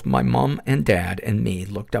 Both my mom and dad and me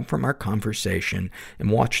looked up from our conversation and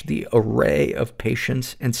watched the array of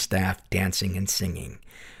patients and staff dancing and singing.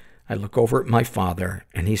 I look over at my father,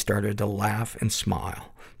 and he started to laugh and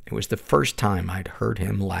smile. It was the first time I'd heard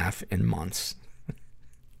him laugh in months.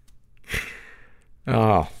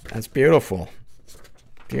 Oh, that's beautiful.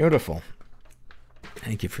 Beautiful.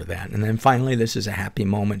 Thank you for that. And then finally, this is a happy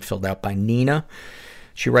moment filled out by Nina.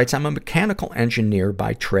 She writes, I'm a mechanical engineer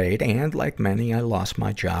by trade, and like many, I lost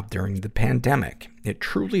my job during the pandemic. It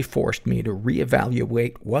truly forced me to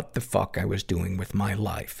reevaluate what the fuck I was doing with my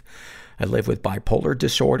life. I live with bipolar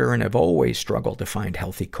disorder and have always struggled to find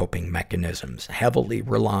healthy coping mechanisms, heavily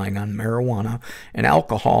relying on marijuana and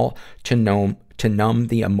alcohol to numb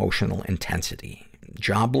the emotional intensity.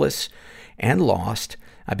 Jobless and lost,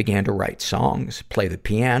 I began to write songs, play the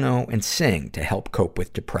piano, and sing to help cope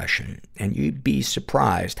with depression. And you'd be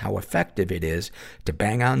surprised how effective it is to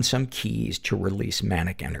bang on some keys to release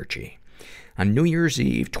manic energy. On New Year's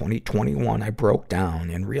Eve 2021, I broke down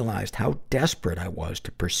and realized how desperate I was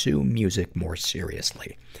to pursue music more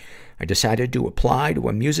seriously. I decided to apply to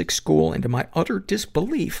a music school, and to my utter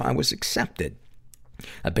disbelief, I was accepted.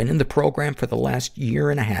 I've been in the program for the last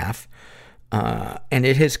year and a half, and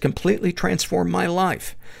it has completely transformed my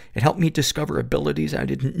life. It helped me discover abilities I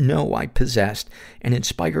didn't know I possessed and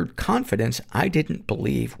inspired confidence I didn't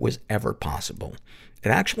believe was ever possible. It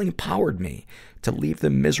actually empowered me to leave the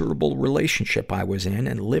miserable relationship I was in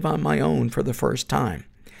and live on my own for the first time.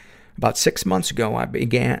 About 6 months ago, I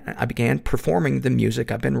began performing the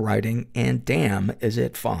music I've been writing, and damn, is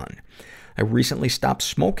it fun. I recently stopped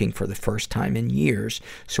smoking for the first time in years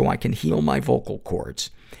so I can heal my vocal cords.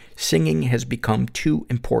 Singing has become too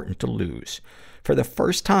important to lose. For the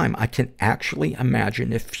first time, I can actually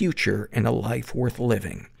imagine a future and a life worth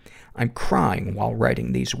living. I'm crying while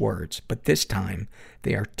writing these words, but this time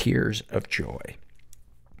they are tears of joy.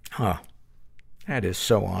 That is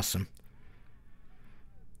so awesome.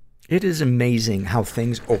 It is amazing how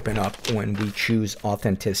things open up when we choose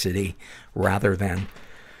authenticity rather than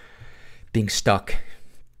being stuck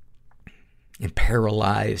and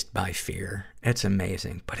paralyzed by fear. It's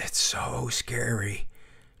amazing, but it's so scary.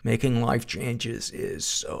 Making life changes is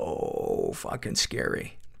so fucking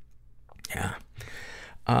scary. Yeah.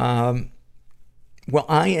 Well,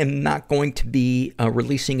 I am not going to be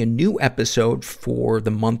releasing a new episode for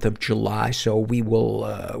the month of July, so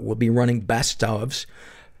we'll be running best ofs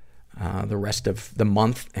the rest of the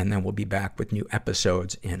month, and then we'll be back with new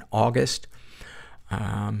episodes in August.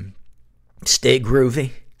 Stay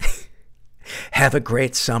groovy. Have a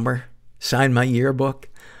great summer. Sign my yearbook.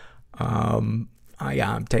 I'm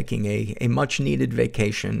taking a much needed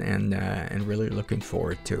vacation and really looking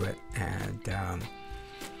forward to it. And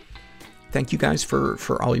thank you guys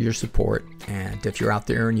for all your support. And if you're out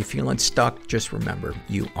there and you're feeling stuck, just remember,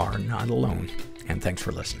 you are not alone. And thanks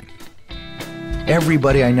for listening.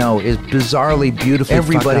 Everybody I know is bizarrely beautifully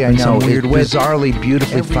Everybody fucked up I know in some weird way. bizarrely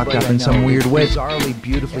beautifully Everybody fucked up in I some know weird is way. Bizarrely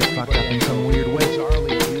beautifully fucked up in some weird way.